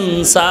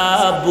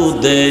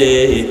ইনসাবুদে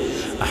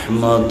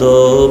আহমদ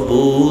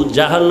বু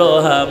জাহলো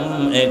হাম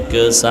এক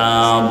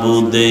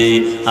সাবুদে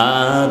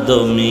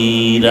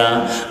আদমিরা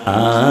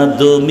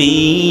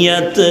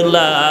আদমিয়ত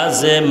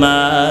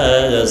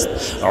লাজমাস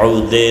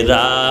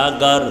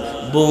উদেরাগর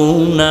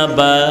বুনা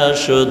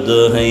বাশুদ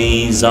হই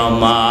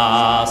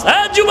জামাস।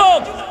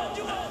 যুবক,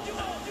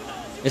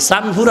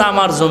 সানপুর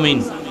আমার জমিন,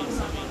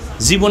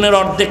 জীবনের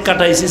অর্ধেক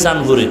কাটাইছি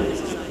সানপুরে,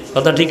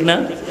 কথা ঠিক না?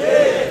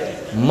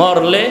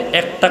 মরলে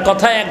একটা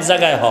কথা এক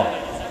জায়গায় হ,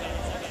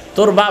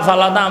 তোর বাপ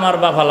আলাদা, আমার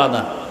বাপ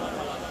আলাদা।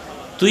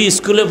 তুই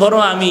স্কুলে পড়ো,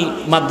 আমি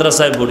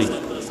মাদ্রাসায় পড়ি,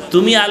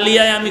 তুমি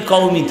আলিয়ায়, আমি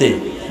কওমিতে,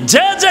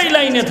 যে যেই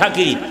লাইনে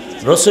থাকি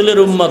রসুলের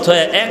উম্মত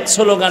হয়ে এক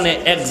স্লোগানে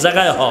এক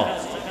জায়গায় হ।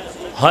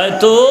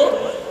 হয়তো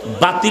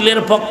বাতিলের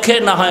পক্ষে,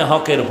 না হয়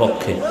হকের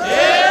পক্ষে।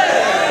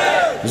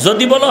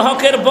 যদি বলো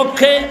হকের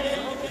পক্ষে,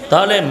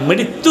 তাহলে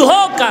মৃত্যু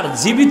হোক আর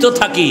জীবিত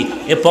থাকি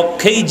এ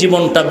পক্ষেই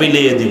জীবনটা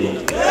বিলিয়ে দিব।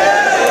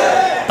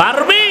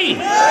 পারবি?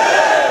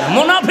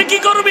 মুনাফিকি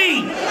করবি?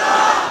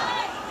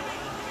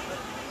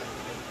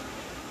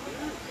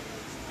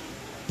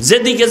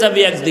 যেদিকে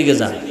যাবি একদিকে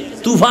যা,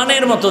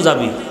 তুফানের মতো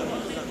যাবি।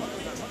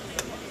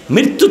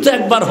 মৃত্যু তো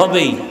একবার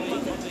হবেই,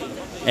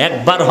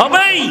 একবার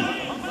হবেই,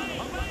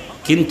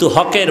 কিন্তু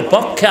হকের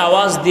পক্ষে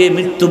আওয়াজ দিয়ে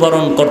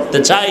মৃত্যুবরণ করতে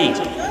চাই।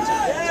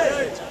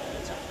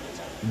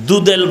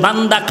 দুদেল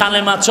বান্দা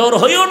কালেমা চোর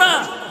হইও না,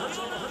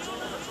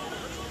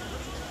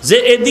 যে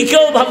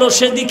এদিকেও ভালো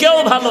সেদিকেও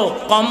ভালো,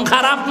 কম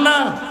খারাপ না।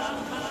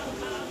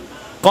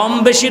 কম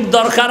বেশির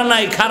দরকার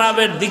নাই,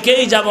 খারাপের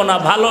দিকেই যাব না,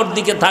 ভালোর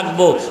দিকে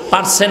থাকবো,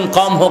 পার্সেন্ট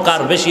কম হোক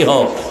আর বেশি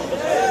হোক।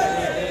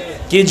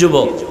 কি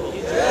যুবক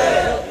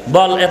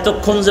বল,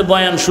 এতক্ষণ যে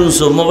বয়ান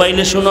শুনছো,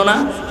 মোবাইলে শুনো না?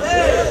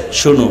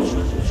 শুনো,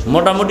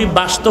 মোটামুটি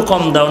বাস তো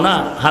কম দাও না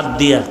হাত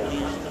দিয়া,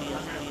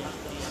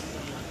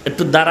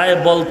 একটু দাঁড়ায়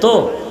বলতো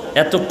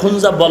এতক্ষণ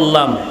যা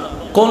বললাম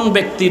কোন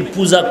ব্যক্তির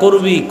পূজা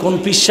করবি, কোন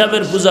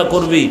পিসাবের পূজা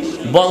করবি,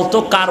 বলতো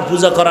কার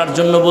পূজা করার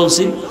জন্য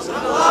বলছি?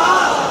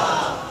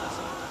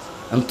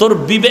 তোর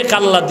বিবেক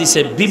আল্লাহ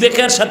দিছে,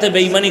 বিবেকের সাথে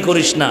বেঈমানি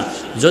করিস না।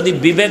 যদি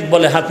বিবেক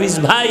বলে হাফিজ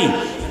ভাই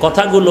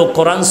কথাগুলো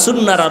কোরআন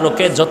সুন্নাহর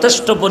আলোকে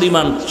যথেষ্ট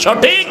পরিমাণ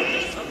সঠিক,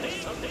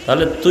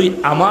 তাহলে তুই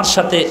আমার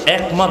সাথে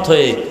একমত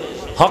হয়ে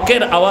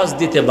হকের আওয়াজ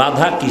দিতে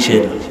বাধা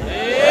কিসের?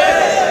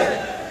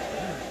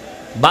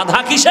 বাধা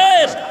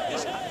কিসের?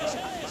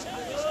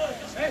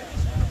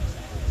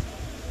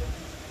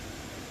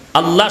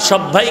 আল্লাহ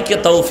সব ভাইকে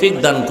তৌফিক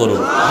দান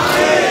করুন।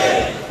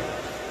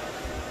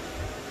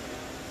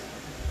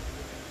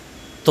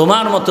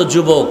 তোমার মতো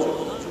যুবক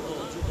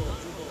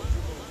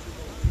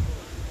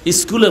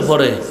স্কুলে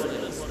পড়ে,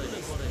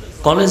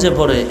 কলেজে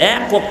পড়ে,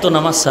 এক ওয়াক্ত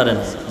নামাজ ছাড়ে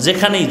না,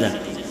 যেখানেই যান,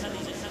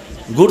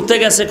 ঘুরতে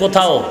গেছে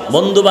কোথাও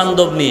বন্ধু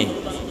বান্ধব নিয়ে,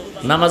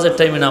 নামাজের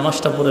টাইমে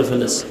নামাজটা পড়ে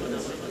ফেলেছে।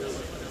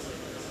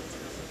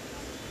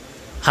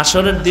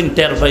 হাসরের দিন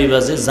টের পাইবা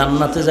যে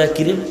জান্নাতে যায়,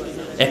 কিরে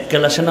এক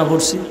ক্লাসে না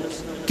পড়ছি,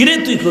 কিরে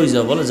তুই কই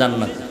যাও, বলে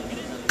জান্নাতে।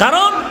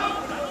 কারণ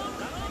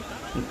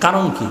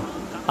কারণ কি?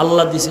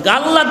 আল্লাহ দিছে।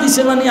 আল্লাহ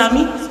দিছে মানে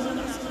আমি,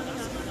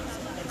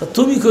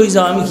 তুমি কই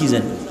যাও আমি কি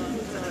জানি।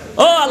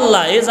 ও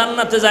আল্লাহ এ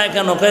জান্নাতে যায়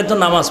কেন? কয় তো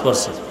নামাজ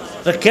পড়ছে।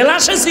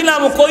 ক্লাসে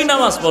ছিলাম, কই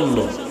নামাজ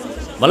পড়লো?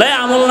 বলে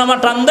আমল নামা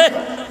টান দে।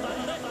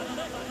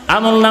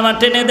 আমল নামা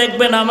টেনে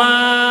দেখবে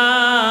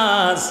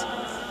নামাজ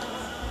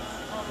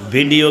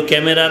ভিডিও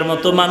ক্যামেরার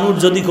মতো মানুষ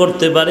যদি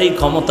করতে পারে, এই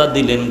ক্ষমতা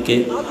দিলেন কে?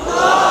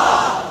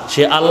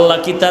 সে আল্লাহ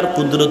কি তার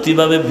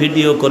কুদরতিভাবে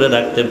ভিডিও করে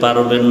রাখতে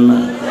পারবেন না?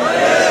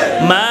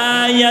 মা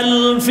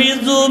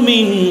ইয়ালফিযু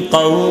মিন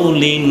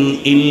কাউলিন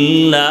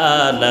ইল্লা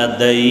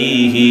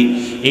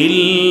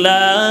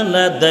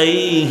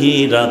লাদাইহি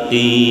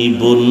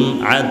রাকিবুন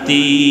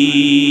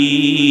আতীদ।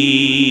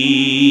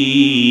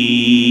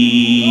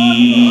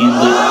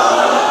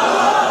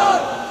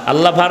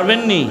 আল্লাহ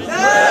পারবেননি?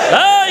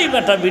 এই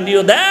বেটা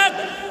ভিডিও দেখ।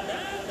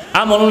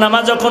 আমল নামা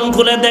যখন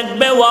খুলে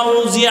দেখবে,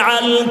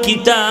 ওয়াউজিআল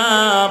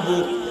কিতাবু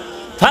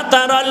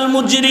ফাতারাল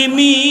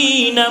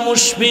মুজরিমিনা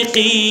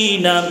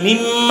মুশফিকিনা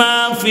মিম্মা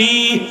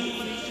ফিহি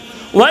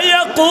ওয়া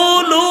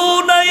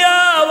ইয়াকুলুনা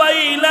ইয়া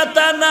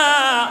ওয়াইলাতানা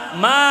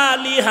মা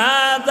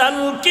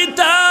লিহাযাল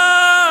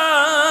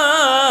কিতাব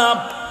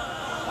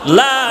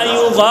লা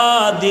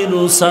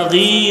ইউগাদিরু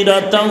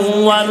সাগীরাতান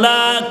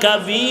ওয়ালা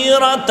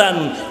কাবীরাতান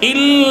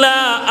ইল্লা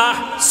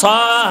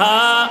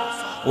আহসাহা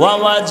ওয়া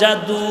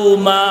ওয়াজাদু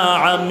মা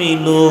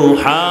আমিলু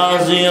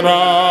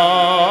হাযিরা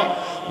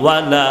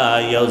ওয়ালা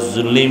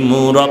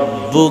ইয়াজলিমু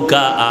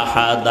রাব্বুকা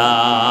আহাদা।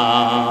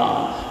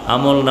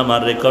 আমল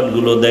নামার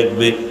রেকর্ডগুলো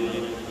দেখবে,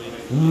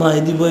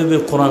 মাইদি বইবে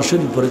কোরআন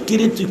শরীফ পড়ে।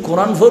 কিরে তুই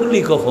কোরআন পড়লি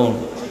কখন?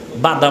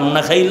 বাদাম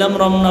না খাইলাম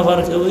রমনা পার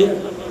খেয়ে।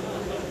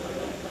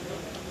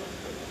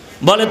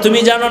 বলে তুমি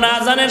জানো না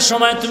আজানের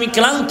সময় তুমি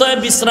ক্লান্ত হয়ে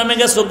বিশ্রামে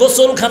গেছো,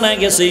 গোসলখানায়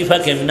গেছো, এই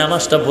ফাঁকে আমি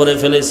নামাজটা পড়ে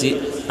ফেলেছি,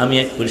 আমি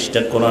 1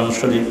 পৃষ্ঠা কোরআন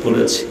শরীফ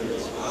পড়েছি।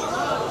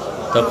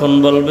 তখন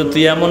বলবে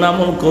তুই এমন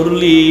আমল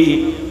করলি,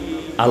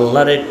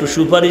 আল্লাহর একটু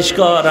সুপারিশ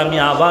কর, আমি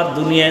আবার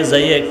দুনিয়ায়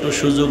যাই একটু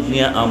সুযোগ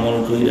নিয়ে আমল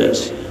করে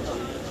আসি।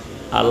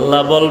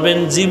 আল্লাহ বলবেন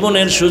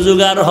জীবনের সুযোগ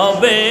আর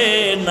হবে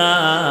না।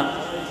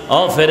 ও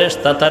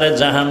ফেরেশতা তারে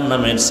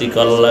জাহান্নামের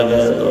শিকল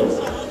লাগায় দাও।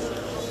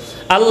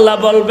 আল্লাহ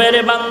বলবে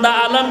রে বান্দা,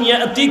 আলাম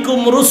ইয়াতিকুম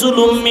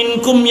রুসুলুম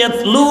মিনকুম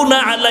ইয়াতলুনা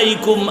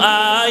আলাইকুম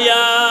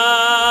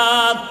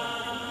আয়াত।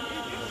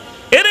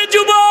 এরে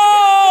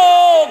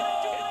যুবক,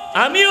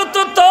 আমিও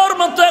তো তোর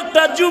মতো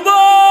একটা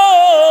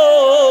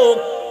যুবক,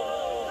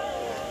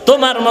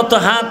 তোমার মতো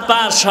হাত পা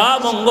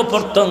সব অঙ্গ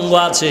প্রত্যঙ্গ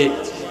আছে।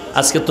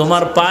 আজকে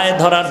তোমার পায়ে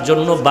ধরার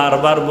জন্য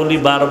বারবার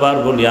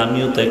বলি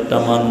আমিও তো একটা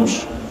মানুষ।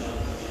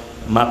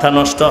 মাথা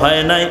নষ্ট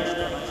হয় নাই,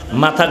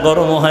 মাথা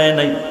গরমও হয়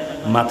নাই।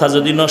 মাথা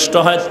যদি নষ্ট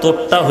হয়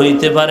তোরটা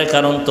হইতে পারে,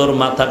 কারণ তোর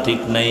মাথা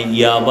ঠিক নাই।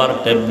 আবার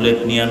ট্যাবলেট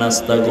নিয়ে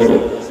নাস্তা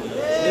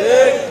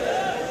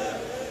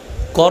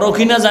করো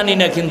কিনা জানি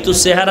না, কিন্তু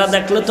চেহারা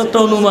দেখলে তো একটা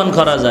অনুমান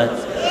করা যায়।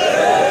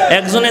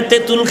 একজনে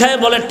তেঁতুল খায়,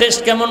 বলে টেস্ট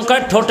কেমন?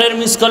 কয় ঠোঁটের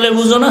মিসকলে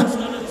বুঝো না।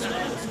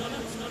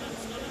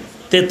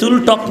 তেঁতুল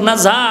টক না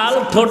ঝাল,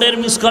 ঠোঁটের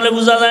মিসকলে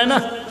বোঝা যায় না।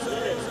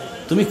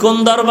 তুমি কোন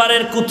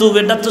দরবারের কুতুব?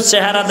 এটা তো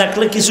চেহারা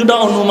দেখলে কিছুটা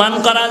অনুমান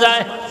করা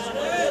যায়।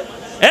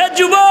 এ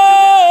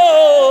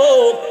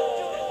যুবক,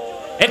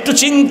 একটু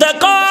চিন্তা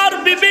কর,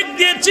 বিবেক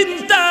দিয়ে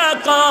চিন্তা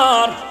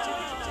কর।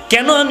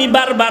 কেন আমি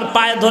বারবার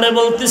পায়ে ধরে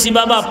বলতেছি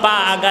বাবা পা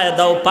আগায়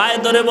দাও? পায়ে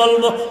ধরে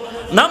বলবো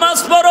নামাজ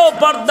পড়ো,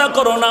 পর্দা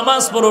করো,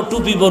 নামাজ পড়ো,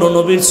 টুপি পড়ো,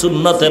 নবীর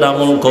সুন্নতের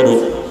আমল করো।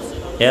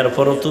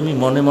 এরপরও তুমি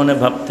মনে মনে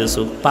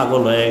ভাবতেছো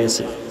পাগল হয়ে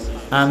গেছে,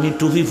 আমি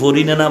টুপি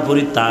পরি না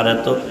পরি তার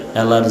এত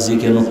অ্যালার্জি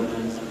কেন?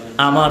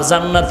 আমার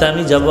জান্নাতে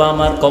আমি যাব,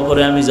 আমার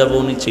কবরে আমি যাব,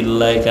 উনি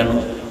চিল্লায় কেন?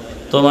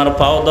 তোমার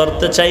পাও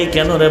ধরতে চাই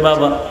কেন রে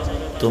বাবা?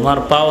 তোমার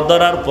পাও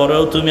ধরার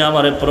পরেও তুমি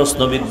আমারে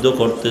প্রশ্নবিদ্ধ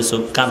করতেছো,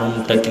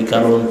 কারণটা কি?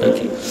 কারণটা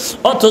কি?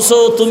 অথচ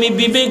তুমি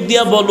বিবেক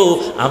দিয়া বলো,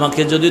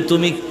 আমাকে যদি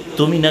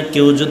তুমি না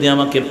কেউ যদি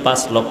আমাকে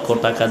 5 লক্ষ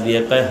টাকা দিয়ে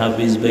কয়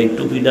হাফিজ ভাই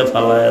টুপিটা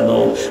ফালায়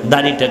দাও,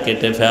 দাড়িটা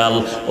কেটে ফেল,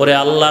 ওরে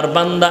আল্লাহর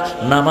বান্দা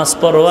নামাজ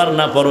পড়ো আর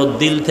না পড়ো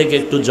দিল থেকে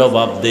একটু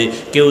জবাব দে।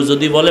 কেউ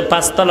যদি বলে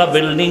 5 তলা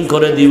বিল্ডিং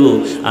করে দিব,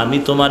 আমি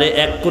তোমারে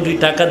 1 কোটি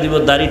টাকা দিব,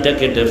 দাড়িটা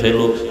কেটে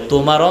ফেলো,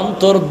 তোমার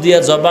অন্তর দিয়ে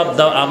জবাব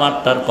দাও।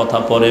 আমারটার কথা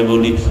পরে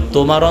বলি,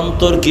 তোমার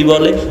অন্তর কি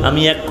বলে?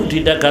 আমি 1 কোটি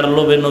টাকার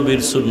লোভে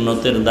নবীর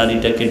সুন্নতের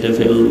দাড়িটা কেটে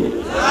ফেলবো।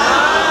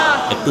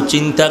 একটু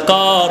চিন্তা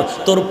কর,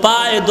 তোর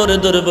পায়ে ধরে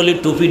ধরে বলি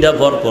টুপিটা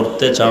ভর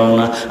করতে চাও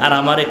না, আর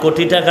আমারে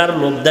কোটি টাকার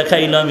লোভ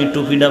দেখাইলো আমি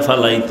টুপিটা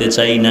ফালাইতে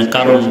চাই না।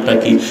 কারণটা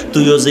কি?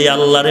 তুইও যে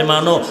আল্লাহরে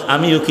মানো,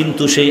 আমিও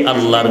কিন্তু সেই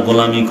আল্লাহর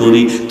গোলামি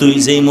করি। তুই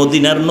যেই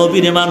মদিনার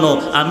নবীরে মানো,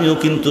 আমিও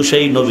কিন্তু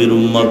সেই নবীর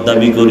উম্মত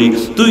দাবি করি।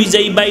 তুই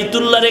যেই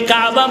বাইতুল্লাহরে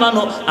কাবা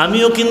মানো,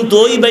 আমিও কিন্তু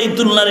ওই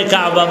বাইতুল্লাহরে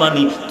কাবা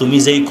মানি। তুমি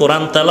যেই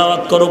কোরআন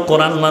তেলাওয়াত করো,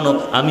 কোরআন মানো,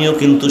 আমিও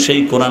কিন্তু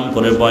সেই কোরআন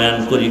করে বয়ান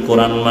করি,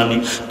 কোরআন মানি।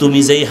 তুমি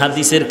যেই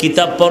হাদিসের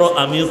কিতাব পড়ো,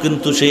 আমিও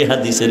কিন্তু সেই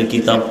হাদিসের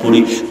কিতাব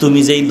পড়ি। তুমি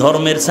যেই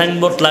ধর্মের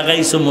সাইনবোর্ড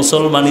লাগাইছো,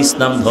 মুসলমান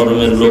ইসলাম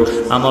ধর্মের লোক,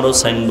 আমারও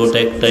সাইনবোর্ড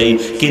একটাই।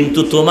 কিন্তু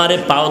তোমারে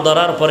পাও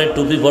ধরার পরে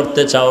টুপি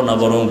পড়তে চাও না,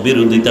 বরং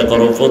বিরোধিতা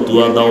করো,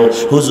 ফতুয়া দাও।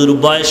 হুজুর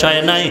বয়স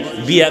হয় নাই,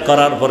 বিয়া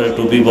করার পরে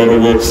টুপি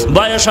পরবো,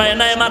 বয়স হয়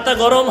নাই, মাথা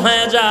গরম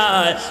হয়ে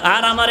যায়,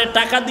 আর আমারে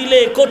টাকা দিলে,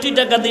 কোটি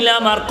টাকা দিলে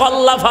আমার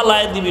কল্লা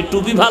ফালায় দিবি,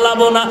 টুপি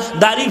ফালাবো না,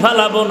 দাড়ি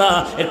ফালাবো না।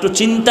 একটু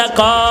চিন্তা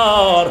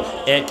কর,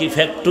 একই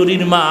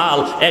ফ্যাক্টরির মাল,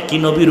 একই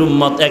নবীর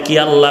উম্মত, একই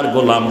আল্লাহর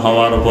গোলাম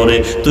হওয়ার পরে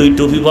তুই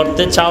টুপি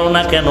পরতে চাও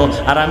না কেন,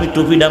 আর আমি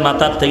টুপিটা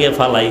মাথার থেকে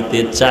ফালাইতে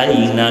চাই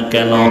না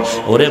কেন?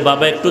 ওরে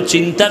বাবা, একটু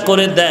চিন্তা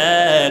করে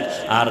দেখ।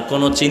 আর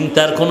কোনো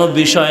চিন্তার কোনো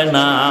বিষয়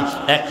না,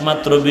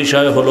 একমাত্র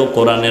বিষয় হলো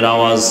কোরআনের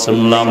আওয়াজ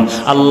শুনলাম।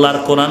 আল্লাহর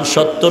কোরআন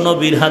সত্য,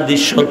 নবীর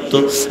হাদিস সত্য।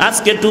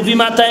 আজকে টুপি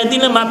মাথায়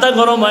দিলে মাথা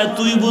গরম হয়,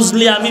 তুই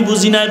বুঝলি আমি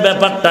বুঝি না,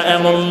 ব্যাপারটা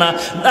এমন না।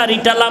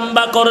 দাড়িটা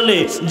লম্বা করলে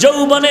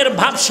যৌবনের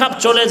ভাবসাব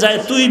চলে যায়,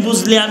 তুই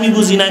বুঝলি আমি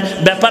বুঝি না,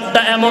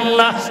 ব্যাপারটা এমন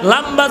না।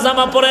 লম্বা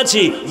জামা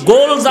পরেছি,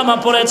 গোল জামা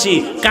পরেছি,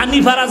 কানি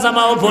ফাড়া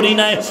জামাও পরি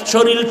নাই,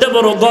 শরীরটা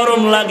বড়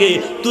গরম লাগে,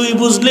 তুই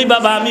বুঝলি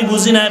বাবা আমি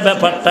বুঝি না,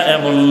 ব্যাপারটা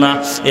এমন না।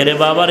 এরে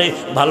বাবারে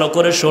ভালো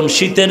করে শোন,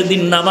 শীতের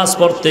দিন নামাজ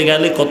পড়তে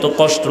গেলে কত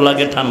কষ্ট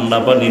লাগে, ঠান্ডা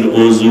পানির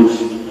ওযু,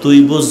 তুই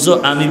বুঝছো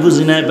আমি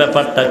বুঝি না,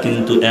 ব্যাপারটা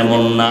কিন্তু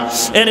এমন না।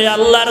 এরে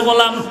আল্লাহর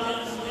গোলাম,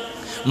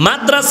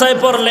 মাদ্রাসায়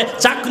পড়লে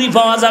চাকরি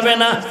পাওয়া যাবে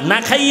না, না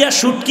খাইয়া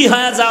শুটকি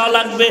হয়ে যাওয়া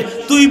লাগবে,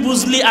 তুই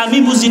বুঝলি আমি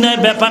বুঝি না,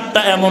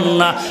 ব্যাপারটা এমন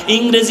না।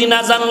 ইংরেজি না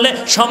জানলে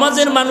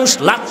সমাজের মানুষ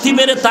লাথি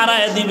মেরে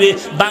তাড়ায় দিবে,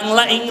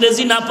 বাংলা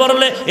ইংরেজি না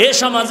পড়লে এ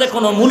সমাজে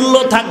কোনো মূল্য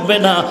থাকবে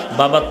না,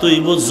 বাবা তুই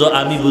বুঝছো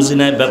আমি বুঝি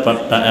না,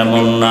 ব্যাপারটা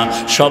এমন না।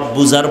 সব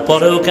বুঝার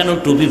পরেও কেন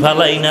টুপি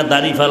ফালাই না,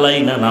 দাড়ি ফালাই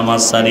না,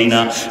 নামাজ সারি না,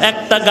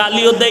 একটা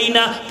গালিও দেই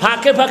না,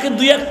 ফাঁকে ফাঁকে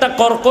দুই একটা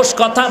কর্কশ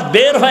কথা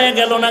বের হয়ে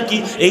গেল নাকি,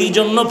 এই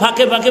জন্য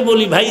ফাঁকে ফাঁকে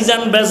বলি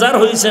ভাইজান বেজার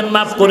হইছেন,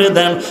 মাফ করে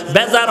দেন,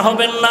 বেজার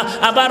হবেন না।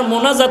 আবার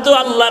মোনাজাতেও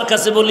আল্লাহর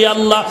কাছে বলি,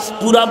 আল্লাহ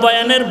পুরা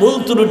বয়ানের ভুল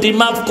ত্রুটি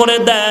মাফ করে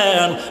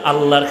দেন,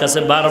 আল্লাহর কাছে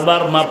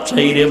বারবার মাফ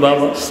চাই রে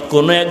বাবা।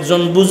 কোন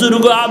একজন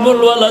বুজুর্গ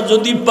আমলওয়ালা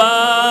যদি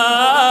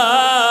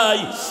পাই,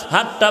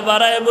 হাতটা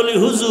বাড়ায় বলি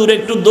হুজুর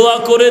একটু দোয়া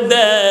করে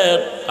দেন,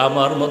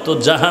 আমার মতো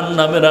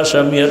জাহান্নামের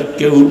আসামি আর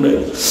কেউ নেই।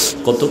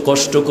 কত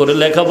কষ্ট করে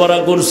লেখাপড়া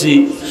করছি,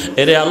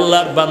 এরে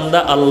আল্লাহর বান্দা,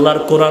 আল্লাহর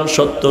কোরআন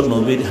সত্য,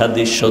 নবীর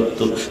হাদিস সত্য,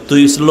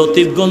 তুই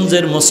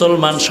লতিফগঞ্জের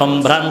মুসলমান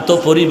সম্ভ্রান্ত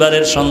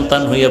পরিবারের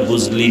সন্তান হইয়া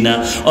বুঝলি না,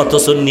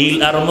 অথচ নীল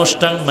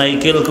আর্মস্ট্রং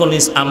মাইকেল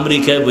কলিন্স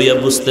আমেরিকায় বইয়া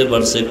বুঝতে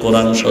পারছে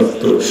কোরআন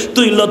সত্য।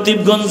 তুই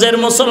লতিফগঞ্জের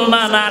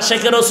মুসলমান,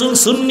 আশেকে রসুল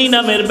সুন্নি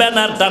নামের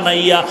ব্যানার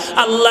টানাইয়া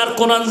আল্লাহর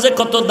কোরআন যে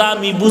কত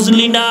দামি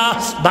বুঝলি না।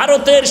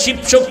 ভারতের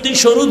শিবশক্তি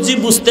সরুজি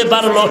বুঝতে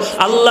পারলো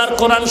আল্লাহর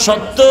কোরআন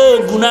সত্য,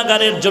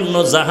 গুনাহগারের জন্য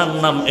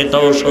জাহান্নাম,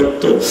 এটাও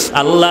সত্য।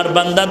 আল্লাহর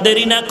বান্দা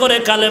দেরি না করে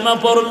কালেমা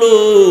পড়লো,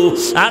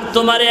 আর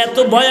তোমার এত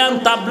বয়ান,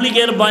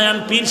 তাবলিগের বয়ান,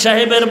 পীর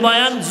সাহেবের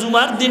বয়ান,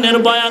 জুমার দিনের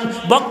বয়ান,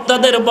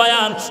 বক্তাদের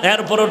বয়ান,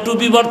 এরপরও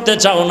টুপি পরতে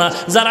চাও না।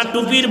 যারা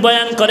টুপির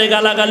বয়ান করে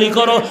গালাগালি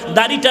করো,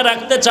 দাড়িটা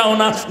রাখতে চাও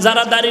না,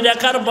 যারা দাড়ি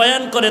রাখার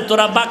বয়ান করে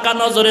তোরা বাঁকা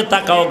নজরে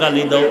তাকাও,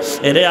 গালি দাও।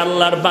 এরে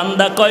আল্লাহর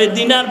বান্দা,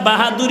 কয়দিন আর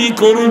বাহাদুরি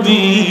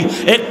করবি?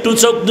 একটু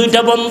চোখ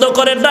দুইটা বন্ধ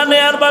করে ডানে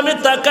আর বামে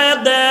তাকায়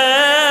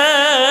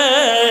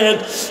দেখ,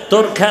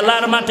 তোর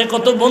খেলার মাঠে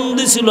কত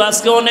বন্ধু ছিল,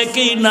 আজকে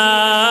অনেকেই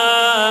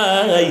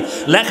নাই।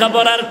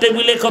 লেখাপড়ার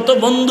টেবিলে কত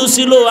বন্ধু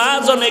ছিল,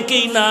 আজ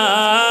অনেকেই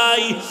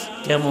নাই।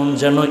 কেমন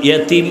যেন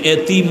এতিম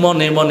এতিম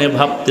মনে মনে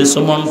ভাবতেছ,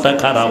 মনটা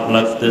খারাপ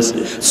লাগতেছে,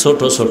 ছোট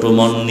ছোট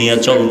মন নিয়ে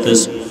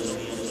চলতেছে।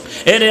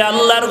 এরে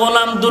আল্লাহর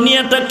গোলাম,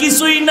 দুনিয়াটা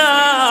কিছুই না,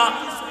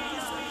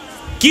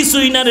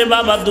 কিছুই না রে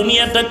বাবা,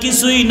 দুনিয়াটা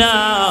কিছুই না।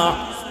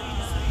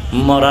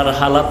 মরার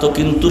হালাতও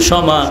কিন্তু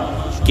সমান,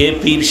 কে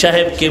পীর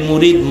সাহেব কে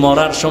মুরিদ,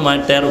 মরার সময়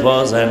টের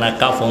পাওয়া যায় না,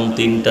 কাফন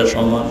তিনটা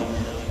সমান।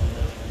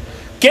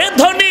 কে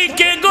ধনী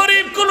কে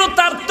গরিব কোনো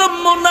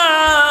তারতম্য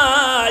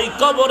নাই,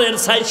 কবরের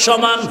সাইজ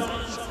সমান।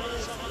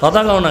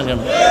 কথা কও না কেন?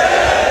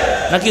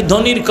 নাকি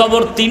ধনীর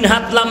কবর 3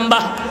 হাত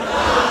লম্বা,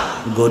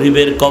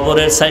 গরিবের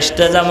কবরের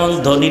সাইজটা যেমন,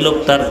 ধনী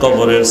লোকটার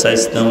কবরের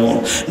সাইজ তেমন।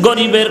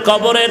 গরিবের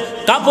কবরের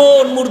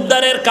কাপড়,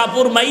 মুর্দারের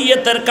কাপড়,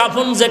 মাইয়েতের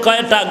কাফন যে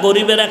কয়টা,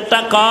 গরিবের একটা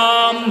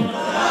কম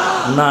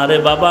না রে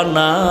বাবা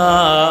না।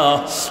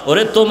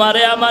 ওরে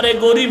তোমারে আমারে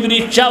গরিব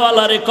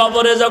রিকশাওয়ালারে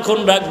কবরে যখন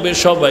রাখবে,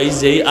 সবাই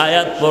যেই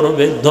আয়াত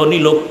পড়বে, ধনী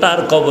লোকটার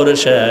কবরে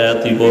সে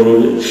আয়াতই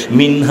পড়বে,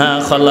 মিনহা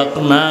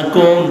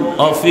খালাকনাকুম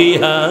ওয়া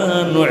ফিহা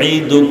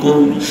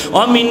নুঈদুকুম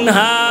ওয়া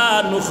মিনহা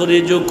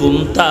নুখরিজুকুম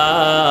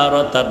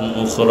তারাতান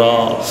উখরা।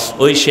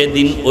 ওই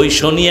সেদিন ওই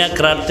শনি এক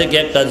রাত থেকে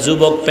একটা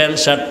যুবক প্যান্ট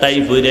শার্ট টাই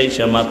পরে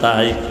এসে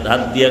মাথায়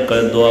হাত দিয়ে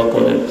কয়ে দোয়া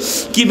করেন।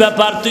 কি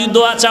ব্যাপার, তুই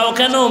দোয়া চাও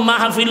কেন?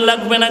 মাহফিল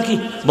লাগবে নাকি?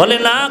 বলে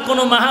না,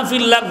 কোনো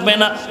মাহফিল লাগবে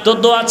না, তো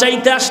দোয়া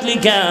চাইতে আসলি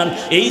কেন?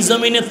 এই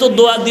জমিনে তো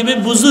দোয়া দিবে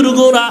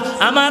বুজুর্গরা,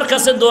 আমার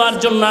কাছে দোয়ার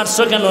জন্য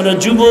আসছো কেন রে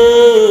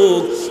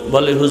যুবক?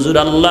 বলে হুজুর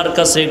আল্লাহর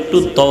কাছে একটু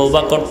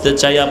তওবা করতে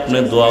চাই, আপনি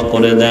দোয়া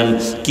করে দেন।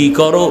 কি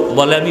করো?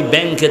 বলে আমি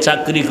ব্যাংকে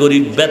চাকরি করি,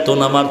 বেতন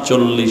আমার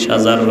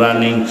 40,000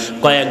 রানিং।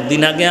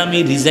 কয়েকদিন আগে আমি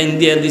রিজাইন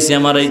দিয়ে দিছি,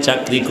 আমার এই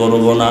চাকরি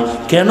করব না।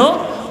 কেন?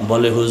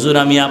 বলে হুজুর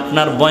আমি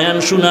আপনার বয়ান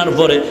শোনার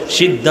পরে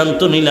সিদ্ধান্ত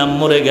নিলাম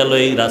মরে গেল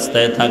এই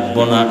রাস্তায়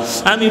থাকবো না।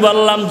 আমি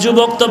বললাম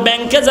যুবক, তো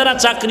ব্যাংকে যারা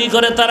চাকরি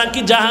করে তারা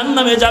কি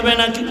জাহান্নামে যাবে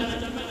নাকি?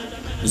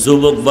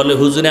 যুবক বলে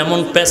হুজুর এমন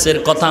প্যাসের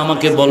কথা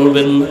আমাকে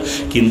বলবেন না,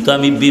 কিন্তু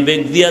আমি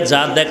বিবেক দিয়া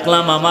যা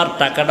দেখলাম আমার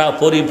টাকাটা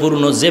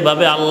পরিপূর্ণ,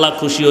 যেভাবে আল্লাহ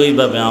খুশি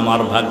ওইভাবে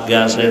আমার ভাগ্যে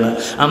আসে না,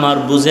 আমার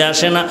বুঝে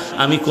আসে না।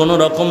 আমি কোনো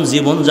রকম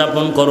জীবন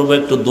যাপন করবো,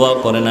 একটু দোয়া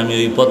করেন, আমি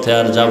ওই পথে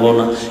আর যাব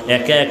না।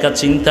 একা একা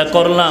চিন্তা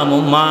করলাম, ও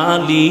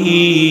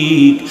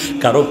মালিক,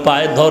 কারো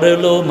পায়ে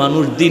ধরেলো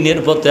মানুষ দিনের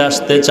পথে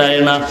আসতে চায়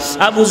না।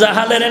 আবু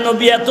জাহালের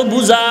নবী এত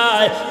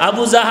বুঝায়,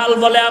 আবু জাহাল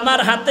বলে আমার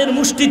হাতের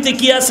মুষ্টিতে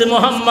কি আছে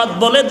মোহাম্মদ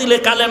বলে দিলে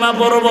কালেমা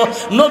পড়বো।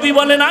 নবী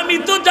বলেন আমি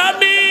তো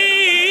জানি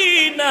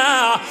না।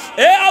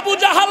 এ আবু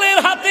জাহালের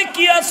হাতে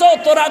কি আছে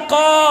তোরা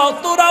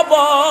তোরা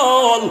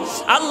বল,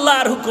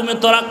 আল্লাহর হুকুমে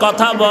তোরা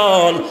কথা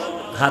বল।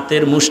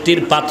 হাতের মুষ্টির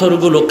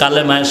পাথরগুলো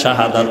কালেমায়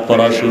শাহাদাত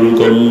পড়া শুরু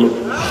করলো।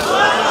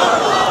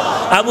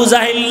 আবু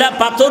জাহিল্লা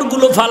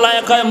পাথরগুলো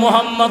ফালায় কয়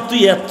মোহাম্মদ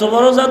তুই এত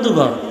বড়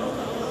জাদুঘর,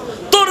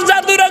 তোর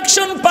জাদুর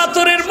অ্যাকশন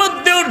পাথরের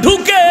মধ্যেও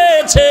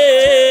ঢুকেছে।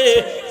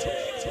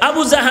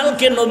 আবু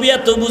জাহালকে নবী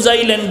এত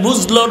বুঝাইলেন,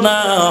 বুঝলো না।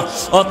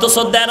 অথচ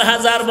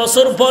 ১৫০০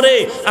 বছর পরে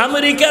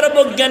আমেরিকার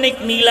বৈজ্ঞানিক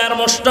নীল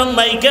আর্মস্ট্রং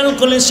মাইকেল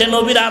কলিন্স সে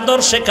নবীর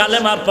আদর্শে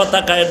কালেমার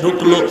পতাকায়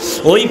ঢুকলো।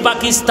 ওই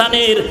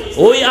পাকিস্তানের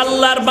ওই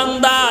আল্লাহর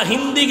বান্দা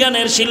হিন্দি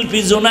গানের শিল্পী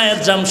জোনায়েদ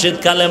জামশেদ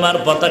কালেমার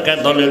পতাকা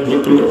দলে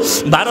ঢুকলো।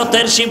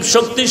 ভারতের শিব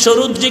শক্তি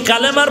সরুদ্রি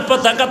কালেমার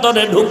পতাকা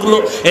দলে ঢুকলো।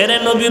 এরে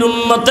নবীর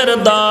উম্মতের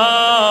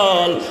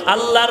দল,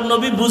 আল্লাহর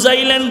নবী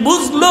বুঝাইলেন,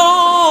 বুঝলো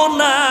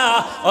না।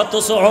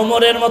 অথচ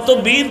ওমরের মতো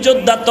বীর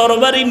যোদ্ধা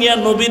তরবারি নিয়ে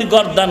নবীর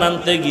গর্দান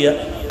আনতে গিয়া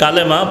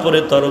কালেমা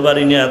পরে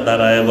তরবারি নিয়ে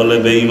দাঁড়ায় বলে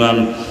বেঈমান,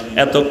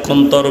 এতক্ষণ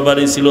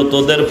তরবারি ছিল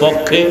তোদের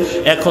পক্ষে,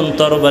 এখন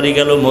তরবারি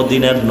গেল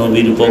মদিনার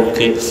নবীর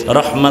পক্ষে,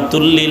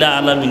 রহমাতুল্লিল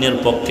আলামিনের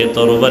পক্ষে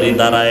তরবারি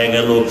দাঁড়ায়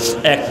গেল।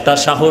 একটা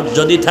সাহস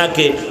যদি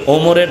থাকে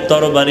ওমরের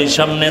তরবারির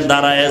সামনে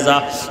দাঁড়ায় যা।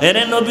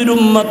 এরে নবীর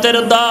উম্মতের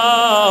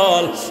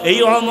দল, এই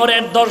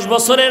ওমরের 10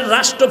 বছরের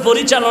রাষ্ট্র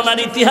পরিচালনার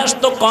ইতিহাস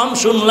তো কম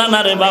শুনলা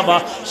না রে বাবা।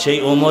 সেই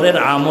ওমরের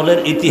আমলের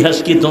ইতিহাস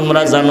কি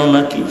তোমরা জানো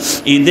নাকি?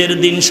 ঈদের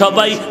দিন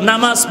সবাই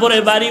নামাজ পড়ে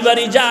বাড়ি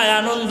বাড়ি যায়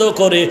আনন্দ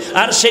করে,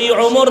 আর সেই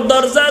ওমর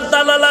দরজার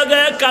তালা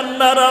লাগায়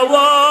কান্নার আওয়াজ।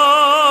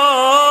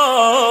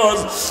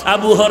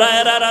 আবু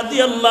হুরায়রা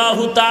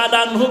রাদিয়াল্লাহু তাআলা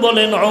আনহু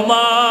বলেন,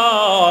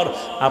 ওমর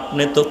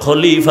আপনি তো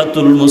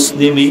খলিফাতুল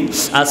মুসলিমিন,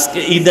 আজকে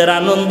ঈদের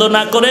আনন্দ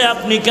না করে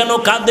আপনি কেন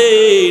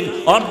কাঁদেন?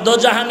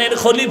 অর্ধজাহানের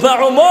খলিফা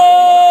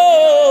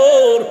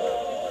ওমর,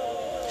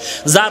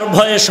 যার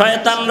ভয়ে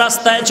শয়তান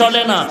রাস্তায়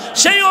চলে না,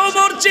 সেই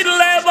ওমর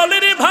চিল্লায় বলে,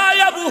 রে ভাই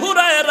আবু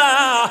হুরায়রা,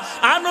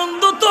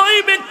 আনন্দ তো ওই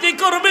ব্যক্তি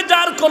করবে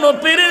যার কোনো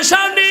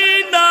পেরেশানি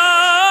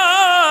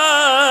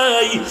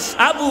নাই।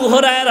 আবু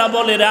হুরায়রা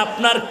বলে, রে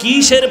আপনার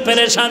কিসের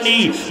পেরেশানি?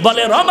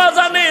 বলে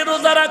রমজানে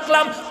রোজা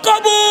রাখলাম,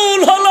 কবুল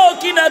হলো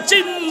কিনা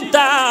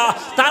চিন্তা,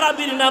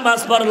 তারাবির নামাজ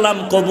পড়লাম,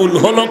 কবুল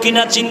হলো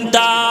কিনা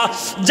চিন্তা,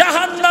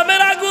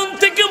 জাহান্নামের আগুন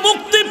থেকে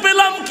মুক্তি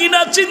পেলাম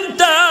কিনা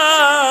চিন্তা,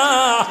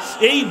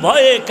 এই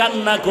ভয়ে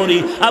কান্না করি।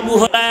 আবু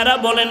হুরায়রা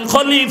বলেন,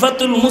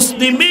 খলিফাতুল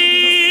মুসলিমিন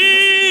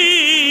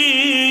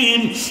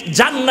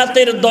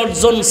জান্নাতের 10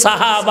 জন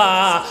সাহাবা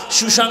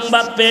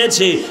সুসংবাদ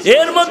পেয়েছে,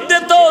 এর মধ্যে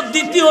তো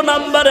দ্বিতীয়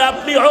নম্বরে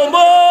আপনি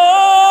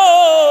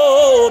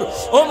ওমর।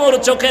 ওমর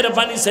চোখের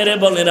পানি ছেড়ে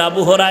বলেন,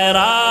 আবু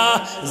হুরায়রা,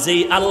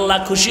 যেই আল্লাহ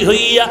খুশি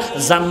হইয়া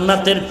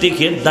জান্নাতের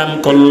টিকিট দান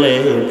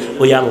করলেন,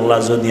 ওই আল্লাহ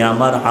যদি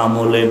আমার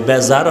আমলে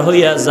বেজার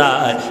হইয়া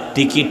যায়,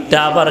 টিকিটটা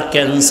আবার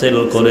ক্যান্সেল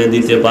করে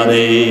দিতে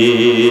পারে।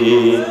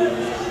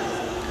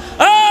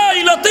 এই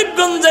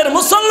লতিফগঞ্জের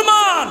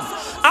মুসলমান,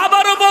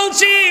 আবারও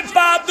বলছি,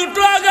 পা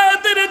দুটো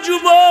আগাতের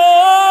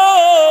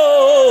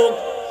যুবক,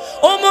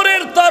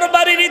 ওমরের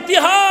তরবারির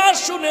ইতিহাস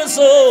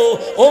শুনেছো,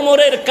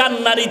 ওমরের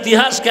কান্নার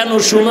ইতিহাস কেন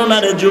শুনো না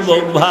রে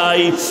যুবক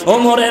ভাই?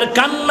 ওমরের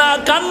কান্না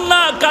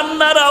কান্না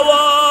কান্নার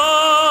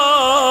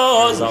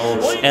আওয়াজ।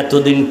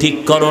 এতদিন ঠিক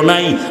করো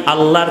নাই,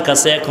 আল্লাহর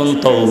কাছে এখন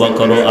তওবা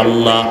করো।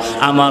 আল্লাহ,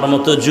 আমার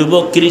মতো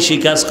যুবক কৃষি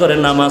কাজ করে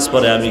নামাজ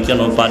পড়ে, আমি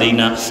কেন পারি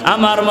না?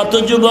 আমার মতো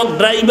যুবক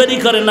ড্রাইভারি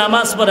করে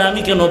নামাজ পড়ে,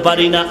 আমি কেন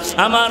পারি না?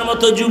 আমার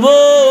মতো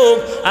যুবক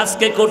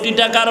আজকে কোটি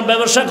টাকার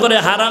ব্যবসা করে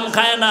হারাম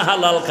খায় না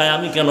হালাল খায়,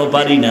 আমি কেন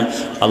পারি না?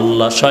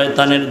 আল্লাহ,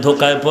 শয়তানের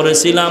ধোকায়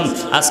পড়েছিলাম,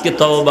 আজকে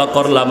তওবা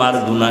করলাম, আর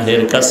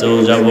গুনাহের কাছেও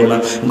যাব না।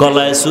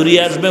 গলায় ছুরি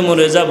আসবে,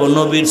 মরে যাব,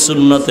 নবীর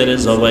সুন্নতের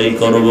জবাই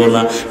করব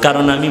না,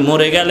 কারণ আমি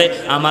মরে গেলে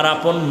আমার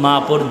আপন মা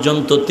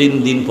পর্যন্ত 3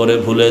 দিন পরে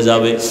ভুলে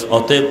যাবে।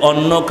 অতএব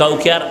অন্য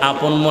কাউকে আর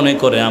আপন মনে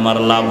করে আমার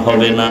লাভ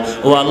হবে না।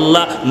 ও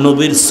আল্লাহ,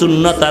 নবীর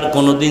সুন্নাত আর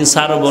কোনোদিন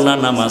ছাড়বো না,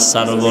 নামাজ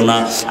ছাড়বো না।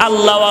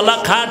 আল্লাহওয়ালা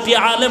খাঁটি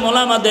আলেম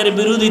ওলামাদের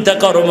বিরোধিতা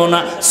করবো না,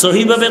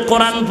 সহিভাবে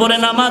কোরআন পড়ে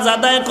নামাজ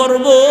আদায়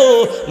করব,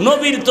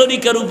 নবীর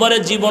তরিকার উপরে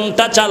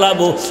জীবনটা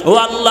চালাবো। ও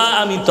আল্লাহ,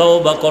 আমি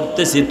তওবা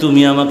করতেছি,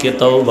 তুমি আমাকে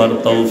তওবার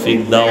তৌফিক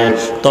দাও।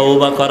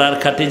 তওবা করার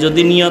খাঁটি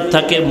যদি নিয়ত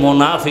থাকে,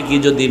 মুনাফিকি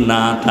যদি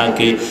না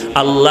থাকে,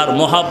 আল্লাহর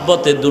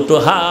মোহাব্বতে দুটো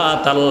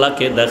হাত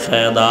আল্লাহকে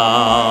দেখায়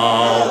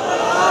দাও।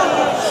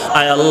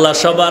 আয় আল্লাহ,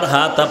 সবার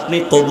হাত আপনি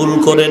কবুল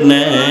করে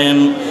নেন।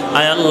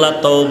 আয় আল্লাহ,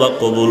 তওবা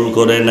কবুল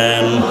করে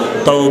নেন।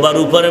 তওবার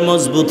উপরে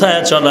মজবুত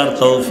হয়ে চলার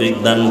তৌফিক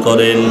দান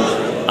করেন।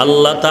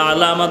 আল্লাহ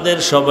তাআলা আমাদের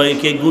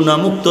সবাইকে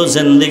গুনাহমুক্ত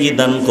জিন্দেগি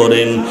দান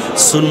করেন,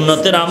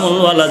 সুন্নতের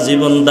আমলওয়ালা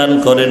জীবন দান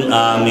করেন।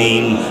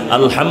 আমিন।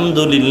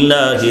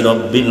 আলহামদুলিল্লাহি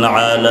রাব্বিল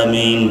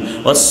আলামিন,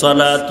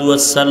 ওয়াসসালাতু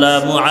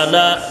ওয়াসসালামু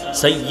আলা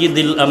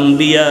সাইয়্যিদিল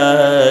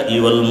আমবিয়াই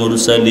ওয়াল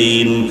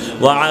মুরসালিন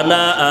ওয়া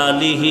আলা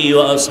আলিহি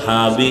ওয়া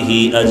আসহাবিহি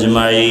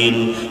আজমাইন।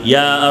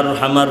 ইয়া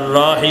আরহামার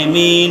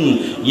রাহিমিন,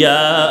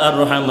 ইয়া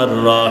আরহামার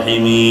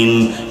রাহিমিন,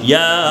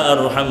 ইয়া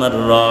আরহামার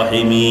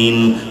রাহিমিন।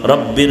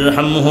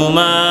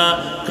 রব্বিরহামহুমা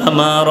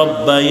কামা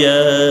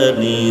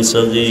রব্বায়ানি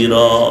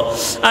সগীরা।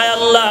 আয়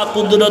আল্লাহ,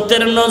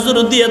 কুদরতের নজর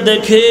দিয়ে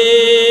দেখেন,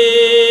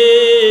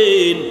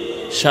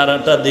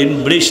 সারাটা দিন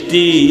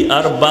বৃষ্টি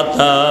আর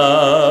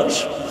বাতাস।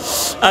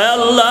 আয়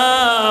আল্লাহ,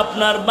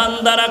 আপনার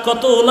বান্দারা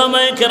কত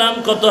উলামায়ে কেরাম,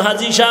 কত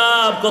হাজী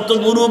সাহেব, কত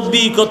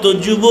মুরব্বী, কত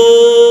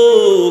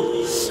যুবক,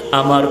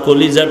 আমার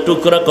কলিজার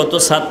টুকরা কত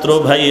ছাত্র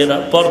ভাইয়েরা,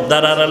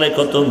 পর্দার আড়ালে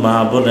কত মা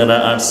বোনেরা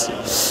আসছে।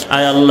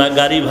 আয় আল্লাহ,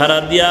 গাড়ি ভাড়া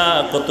দিয়া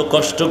কত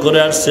কষ্ট করে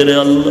আসছে রে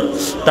আল্লাহ।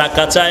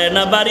 টাকা চায়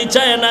না, বাড়ি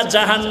চায় না,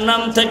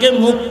 জাহান্নাম থেকে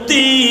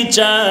মুক্তি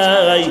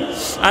চাই।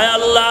 আয়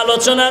আল্লাহ,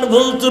 আলোচনার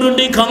ভুল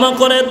ত্রুটি ক্ষমা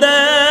করে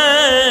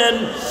দেন,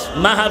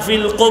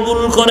 মাহফিল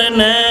কবুল করে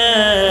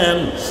নেন।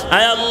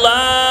 আয় আল্লাহ,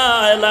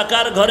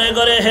 এলাকার ঘরে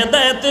ঘরে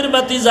হেদায়েতের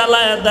বাতি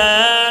জ্বালায়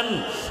দেন।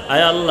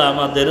 আয় আল্লাহ,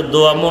 আমাদের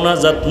দোয়া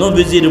মোনাজাত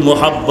নবীজির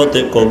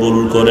মোহাব্বতে কবুল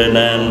করে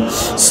নেন।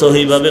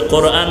 সহিভাবে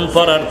কোরআন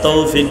পড়ার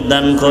তৌফিক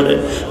দান করে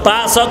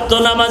 5 ওয়াক্ত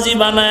নামাজি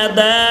বানায়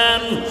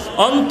দেন।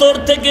 অন্তর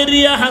থেকে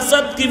রিয়া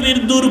হাসাদ কিবির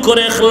দূর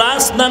করে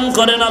ইখলাস দান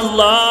করেন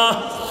আল্লাহ।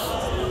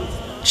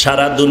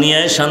 সারা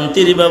দুনিয়ায়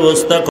শান্তির ব্যবস্থা